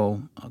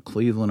 Ohio,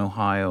 Cleveland,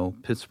 Ohio,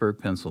 Pittsburgh,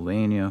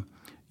 Pennsylvania,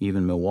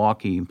 even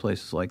Milwaukee and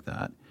places like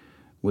that,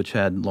 which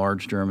had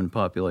large German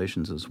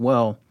populations as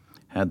well,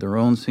 had their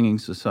own singing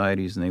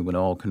societies, and they would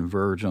all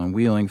converge on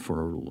Wheeling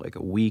for like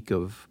a week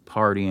of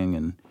partying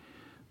and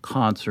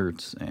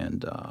concerts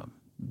and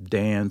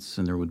dance,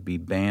 and there would be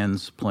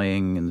bands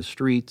playing in the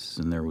streets,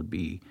 and there would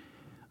be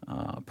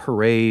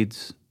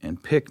parades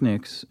and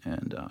picnics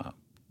and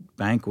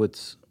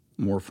banquets,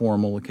 more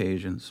formal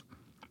occasions.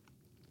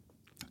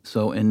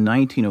 So in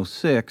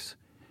 1906,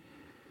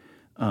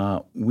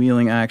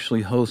 Wheeling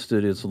actually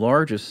hosted its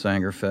largest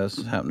Sangerfest.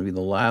 It happened to be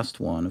the last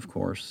one, of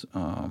course,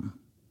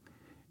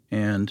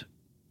 and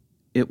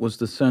it was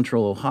the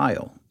Central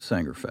Ohio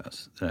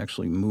Sangerfest that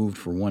actually moved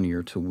for 1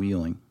 year to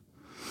Wheeling.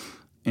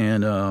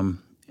 And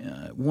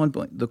at one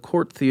point, the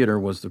Court Theater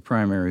was the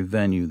primary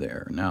venue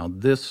there. Now,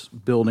 this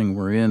building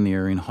we're in, the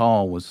Aryan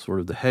Hall, was sort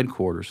of the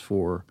headquarters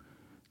for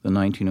the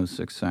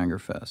 1906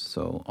 Sangerfest.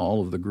 So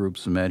all of the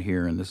groups met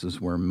here, and this is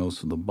where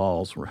most of the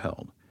balls were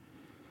held.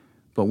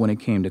 But when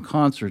it came to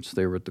concerts,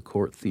 they were at the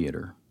Court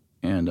Theater.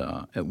 And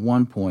at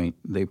one point,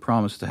 they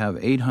promised to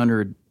have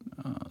 800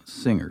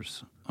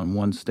 singers on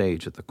one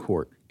stage at the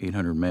Court,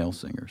 800 male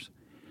singers.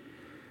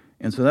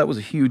 And so that was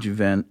a huge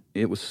event.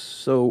 It was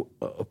so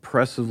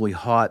oppressively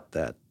hot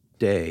that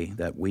day,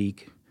 that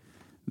week,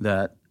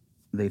 that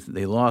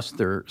they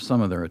lost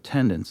some of their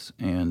attendance.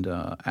 And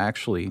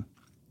actually,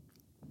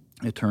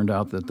 it turned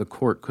out that the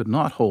Court could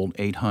not hold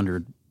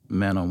 800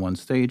 men on one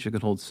stage. It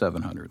could hold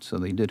 700. So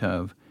they did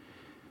have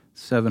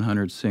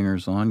 700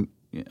 singers on.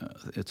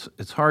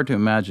 It's hard to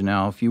imagine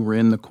now, if you were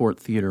in the Court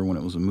Theater when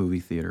it was a movie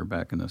theater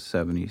back in the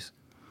 70s,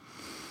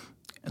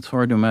 it's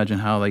hard to imagine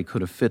how they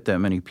could have fit that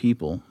many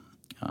people,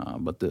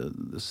 but the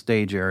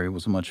stage area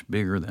was much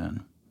bigger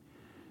then.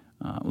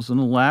 It was an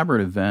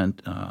elaborate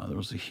event. There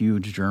was a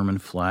huge German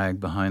flag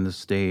behind the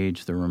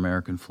stage. There were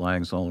American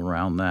flags all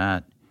around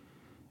that.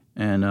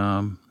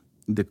 And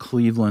the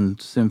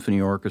Cleveland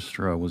Symphony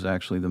Orchestra was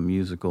actually the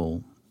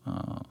musical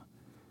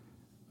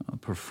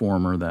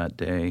performer that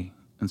day.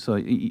 And so,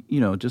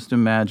 just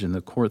imagine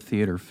the Court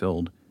Theater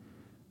filled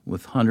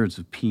with hundreds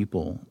of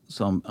people,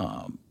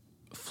 some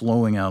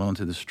flowing out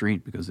onto the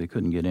street because they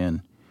couldn't get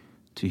in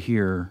to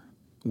hear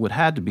what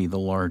had to be the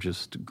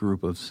largest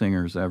group of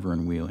singers ever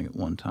in Wheeling at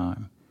one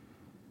time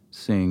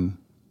sing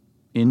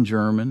in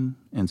German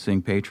and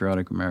sing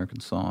patriotic American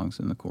songs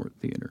in the Court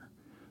Theater.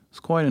 It's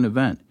quite an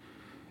event.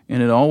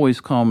 And it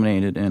always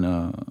culminated in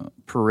a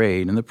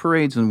parade. And the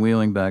parades in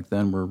Wheeling back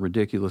then were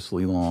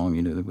ridiculously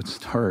long. They would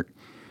start,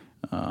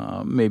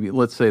 maybe,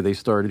 let's say they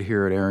started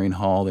here at Arion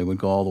Hall. They would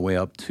go all the way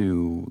up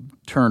to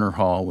Turner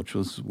Hall, which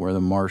was where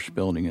the Marsh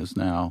building is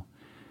now,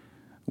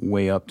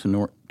 way up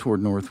to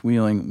toward North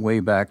Wheeling, way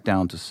back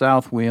down to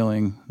South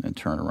Wheeling, then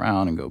turn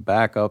around and go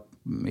back up,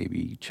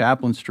 maybe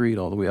Chaplain Street,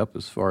 all the way up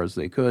as far as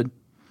they could.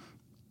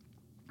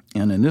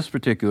 And in this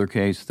particular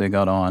case, they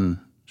got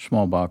on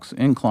Schmalbach's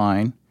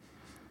Incline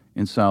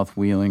in South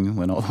Wheeling,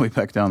 went all the way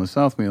back down to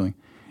South Wheeling,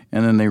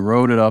 and then they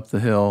rode it up the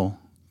hill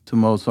to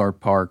Mozart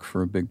Park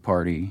for a big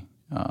party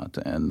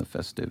to end the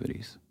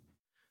festivities.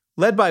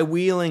 Led by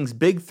Wheeling's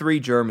Big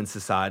Three German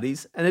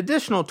societies, an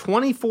additional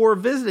 24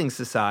 visiting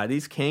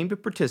societies came to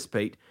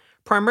participate,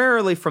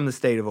 primarily from the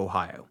state of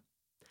Ohio.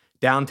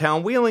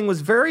 Downtown Wheeling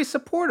was very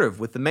supportive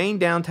with the main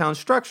downtown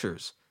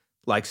structures,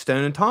 like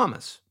Stone and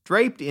Thomas,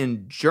 draped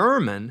in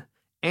German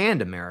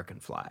and American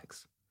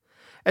flags.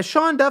 As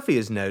Sean Duffy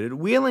has noted,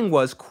 Wheeling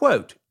was,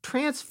 quote,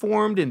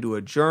 transformed into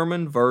a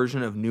German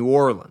version of New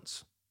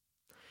Orleans.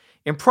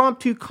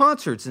 Impromptu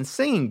concerts and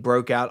singing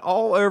broke out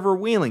all over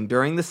Wheeling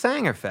during the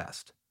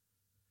Sangerfest.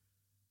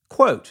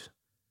 Quote,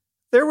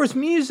 there was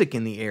music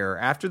in the air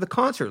after the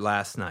concert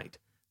last night,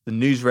 the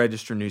News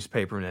Register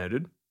newspaper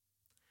noted.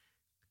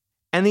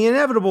 And the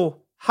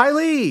inevitable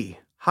hi-lee,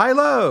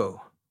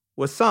 hi-lo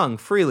was sung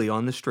freely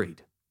on the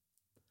street.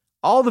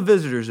 All the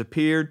visitors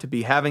appeared to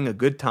be having a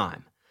good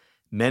time.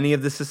 Many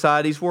of the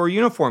societies wore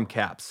uniform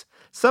caps,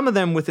 some of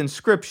them with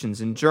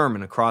inscriptions in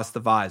German across the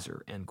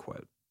visor, end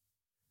quote.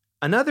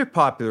 Another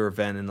popular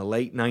event in the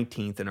late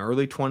 19th and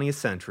early 20th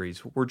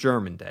centuries were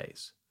German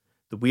Days.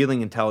 The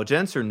Wheeling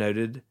Intelligencer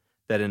noted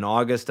that in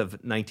August of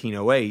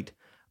 1908,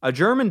 a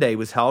German Day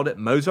was held at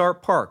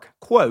Mozart Park,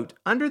 quote,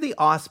 under the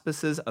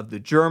auspices of the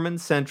German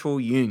Central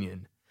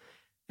Union,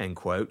 end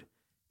quote,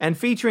 and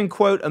featuring,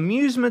 quote,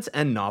 amusements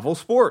and novel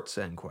sports,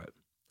 end quote.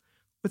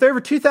 With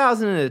over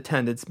 2,000 in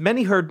attendance,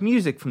 many heard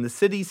music from the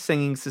city's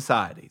singing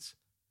societies.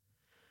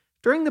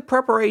 During the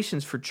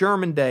preparations for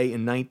German Day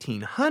in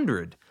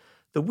 1900,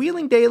 the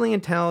Wheeling Daily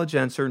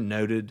Intelligencer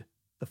noted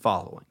the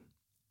following.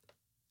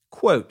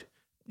 Quote,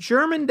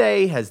 German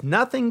Day has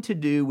nothing to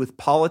do with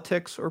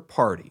politics or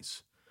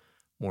parties.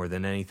 More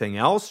than anything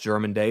else,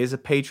 German Day is a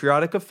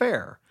patriotic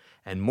affair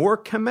and more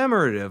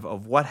commemorative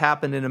of what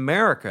happened in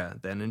America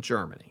than in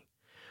Germany.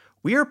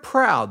 We are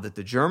proud that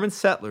the German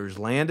settlers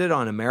landed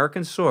on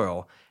American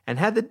soil and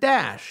had the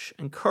dash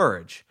and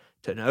courage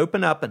to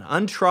open up an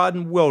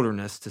untrodden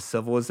wilderness to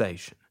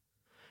civilization,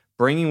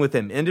 bringing with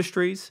them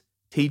industries,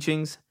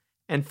 teachings,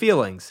 and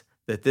feelings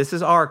that this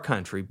is our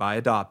country by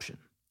adoption.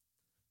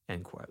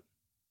 End quote.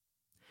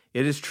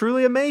 It is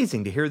truly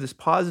amazing to hear this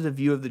positive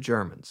view of the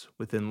Germans.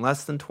 Within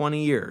less than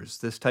 20 years,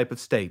 this type of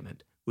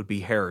statement would be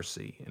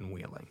heresy in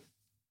Wheeling.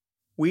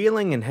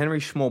 Wheeling in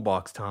Henry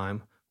Schmalbach's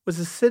time was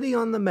a city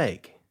on the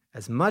make,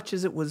 as much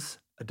as it was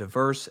a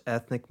diverse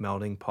ethnic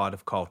melting pot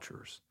of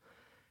cultures.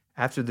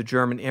 After the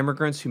German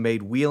immigrants who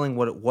made Wheeling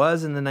what it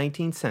was in the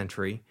 19th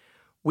century,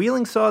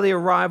 Wheeling saw the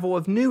arrival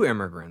of new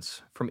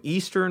immigrants from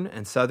Eastern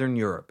and Southern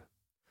Europe.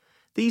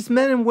 These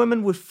men and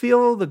women would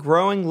fill the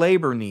growing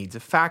labor needs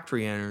of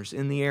factory owners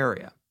in the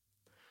area.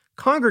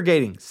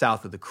 Congregating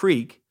south of the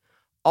creek,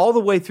 all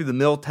the way through the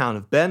mill town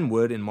of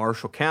Benwood in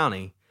Marshall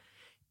County,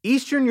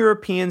 Eastern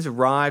Europeans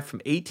arrived from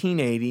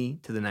 1880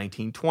 to the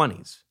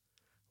 1920s.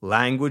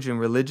 Language and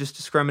religious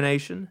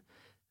discrimination,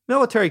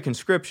 military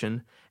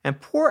conscription,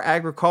 and poor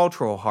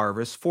agricultural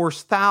harvests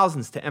forced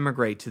thousands to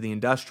emigrate to the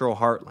industrial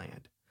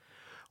heartland.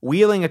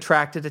 Wheeling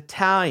attracted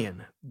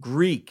Italian,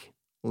 Greek,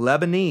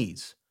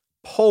 Lebanese,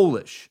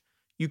 Polish,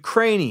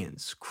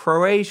 Ukrainians,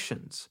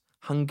 Croatians,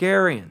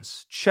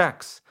 Hungarians,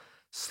 Czechs,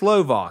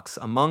 Slovaks,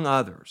 among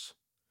others.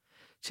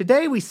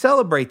 Today we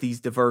celebrate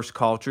these diverse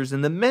cultures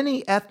in the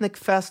many ethnic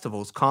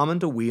festivals common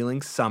to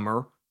Wheeling's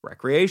summer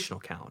recreational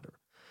calendar.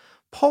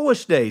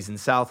 Polish Days in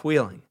South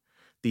Wheeling,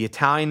 the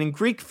Italian and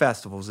Greek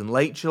festivals in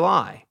late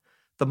July,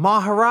 the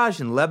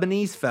Maharajan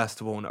Lebanese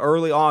Festival in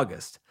early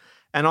August,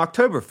 and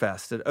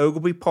Oktoberfest at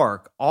Ogilby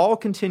Park all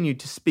continued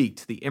to speak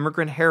to the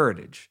immigrant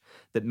heritage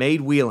that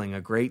made Wheeling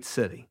a great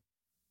city.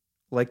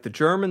 Like the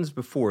Germans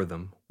before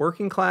them,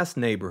 working-class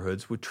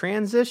neighborhoods would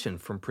transition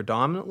from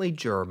predominantly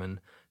German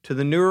to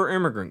the newer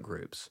immigrant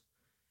groups.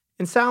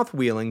 In South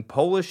Wheeling,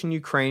 Polish and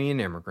Ukrainian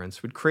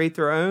immigrants would create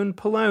their own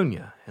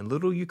Polonia and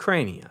Little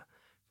Ukrainia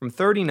from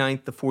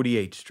 39th to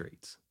 48th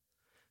Streets.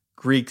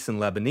 Greeks and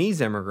Lebanese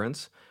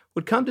immigrants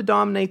would come to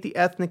dominate the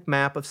ethnic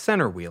map of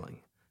Center Wheeling,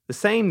 the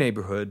same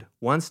neighborhood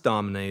once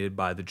dominated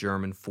by the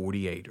German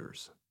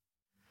 48ers.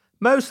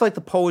 Most, like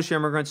the Polish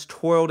immigrants,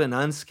 toiled in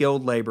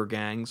unskilled labor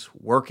gangs,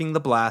 working the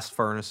blast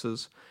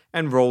furnaces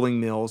and rolling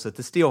mills at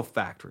the steel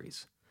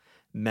factories.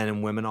 Men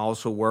and women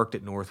also worked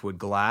at Northwood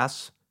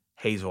Glass,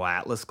 Hazel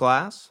Atlas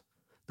Glass,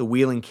 the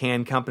Wheeling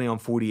Can Company on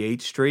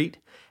 48th Street,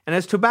 and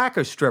as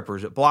tobacco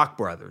strippers at Block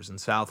Brothers in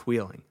South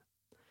Wheeling.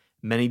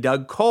 Many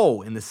dug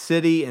coal in the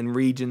city and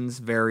region's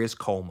various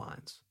coal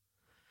mines.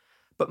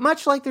 But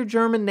much like their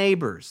German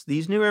neighbors,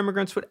 these new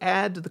immigrants would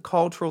add to the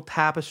cultural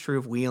tapestry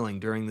of Wheeling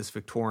during this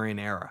Victorian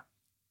era.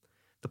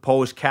 The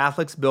Polish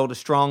Catholics built a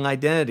strong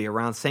identity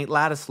around St.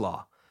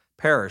 Ladislaw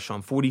Parish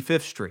on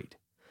 45th Street,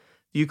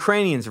 the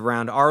Ukrainians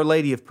around Our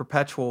Lady of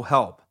Perpetual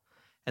Help,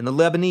 and the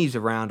Lebanese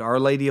around Our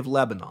Lady of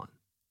Lebanon.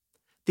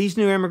 These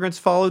new immigrants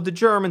followed the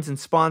Germans in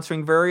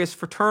sponsoring various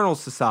fraternal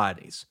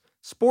societies,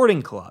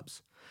 sporting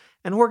clubs,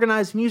 and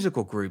organized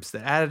musical groups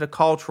that added a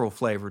cultural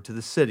flavor to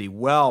the city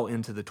well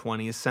into the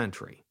 20th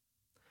century.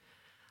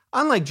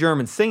 Unlike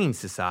German singing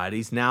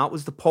societies, now it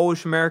was the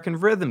Polish-American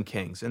Rhythm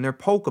Kings and their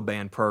polka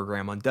band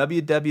program on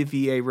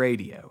WWVA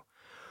radio,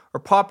 or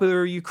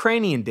popular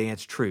Ukrainian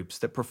dance troupes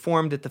that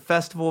performed at the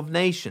Festival of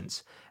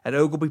Nations at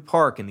Ogilby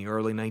Park in the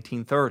early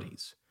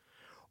 1930s,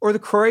 or the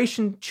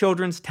Croatian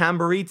children's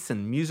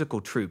Tamburitsin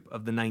musical troupe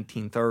of the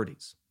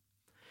 1930s.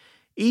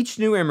 Each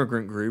new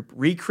immigrant group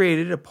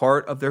recreated a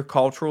part of their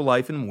cultural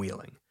life in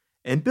Wheeling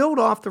and built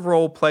off the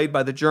role played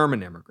by the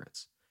German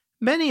immigrants,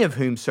 many of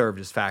whom served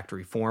as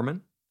factory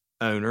foremen,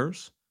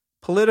 owners,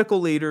 political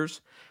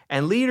leaders,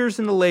 and leaders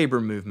in the labor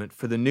movement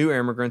for the new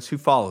immigrants who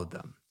followed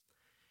them.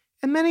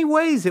 In many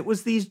ways, it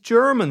was these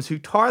Germans who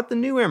taught the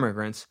new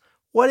immigrants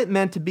what it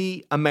meant to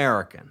be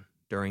American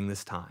during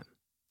this time.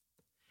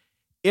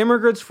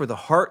 Immigrants were the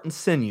heart and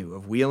sinew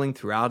of Wheeling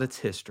throughout its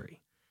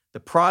history. The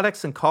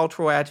products and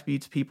cultural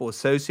attributes people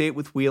associate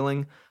with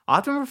Wheeling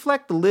often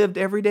reflect the lived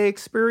everyday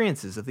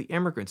experiences of the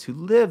immigrants who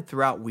lived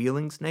throughout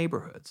Wheeling's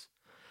neighborhoods.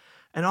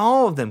 And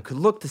all of them could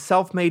look to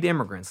self-made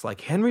immigrants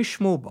like Henry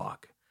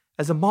Schmulbach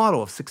as a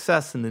model of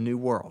success in the New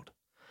World.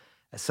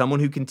 As someone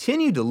who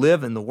continued to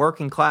live in the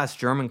working-class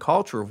German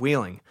culture of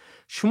Wheeling,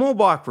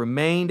 Schmulbach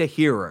remained a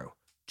hero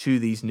to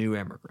these new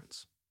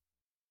immigrants.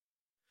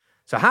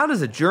 So how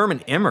does a German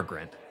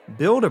immigrant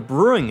build a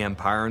brewing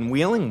empire in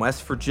Wheeling,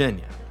 West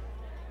Virginia?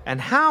 And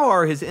how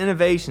are his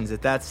innovations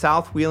at that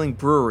South Wheeling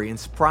brewery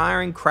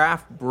inspiring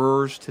craft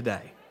brewers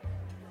today?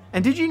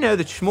 And did you know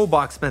that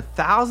Schmulbach spent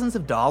thousands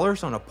of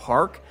dollars on a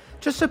park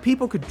just so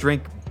people could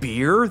drink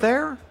beer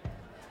there?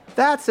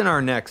 That's in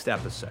our next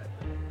episode.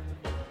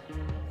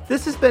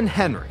 This has been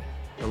Henry,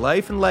 the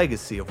life and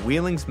legacy of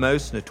Wheeling's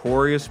most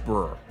notorious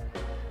brewer.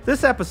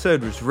 This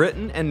episode was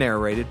written and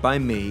narrated by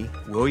me,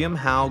 William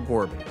Hal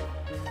Gorby.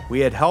 We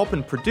had help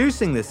in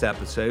producing this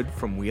episode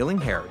from Wheeling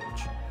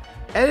Heritage.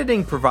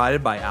 Editing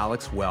provided by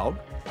Alex Weld.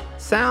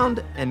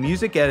 Sound and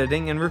music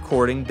editing and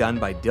recording done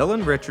by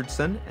Dylan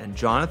Richardson and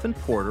Jonathan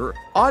Porter.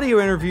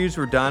 Audio interviews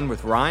were done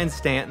with Ryan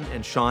Stanton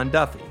and Sean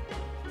Duffy.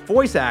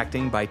 Voice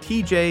acting by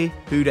TJ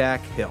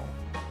Hudak Hill.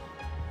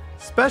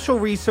 Special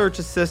research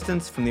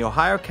assistance from the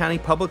Ohio County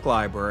Public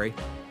Library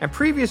and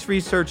previous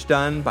research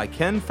done by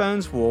Ken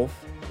Phones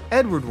Wolf,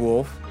 Edward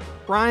Wolf,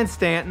 Ryan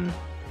Stanton,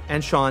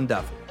 and Sean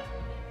Duffy.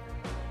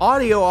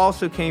 Audio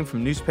also came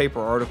from newspaper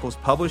articles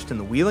published in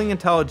the Wheeling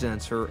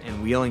Intelligencer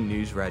and Wheeling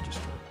News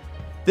Register.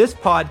 This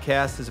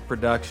podcast is a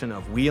production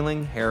of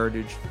Wheeling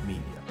Heritage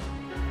Media.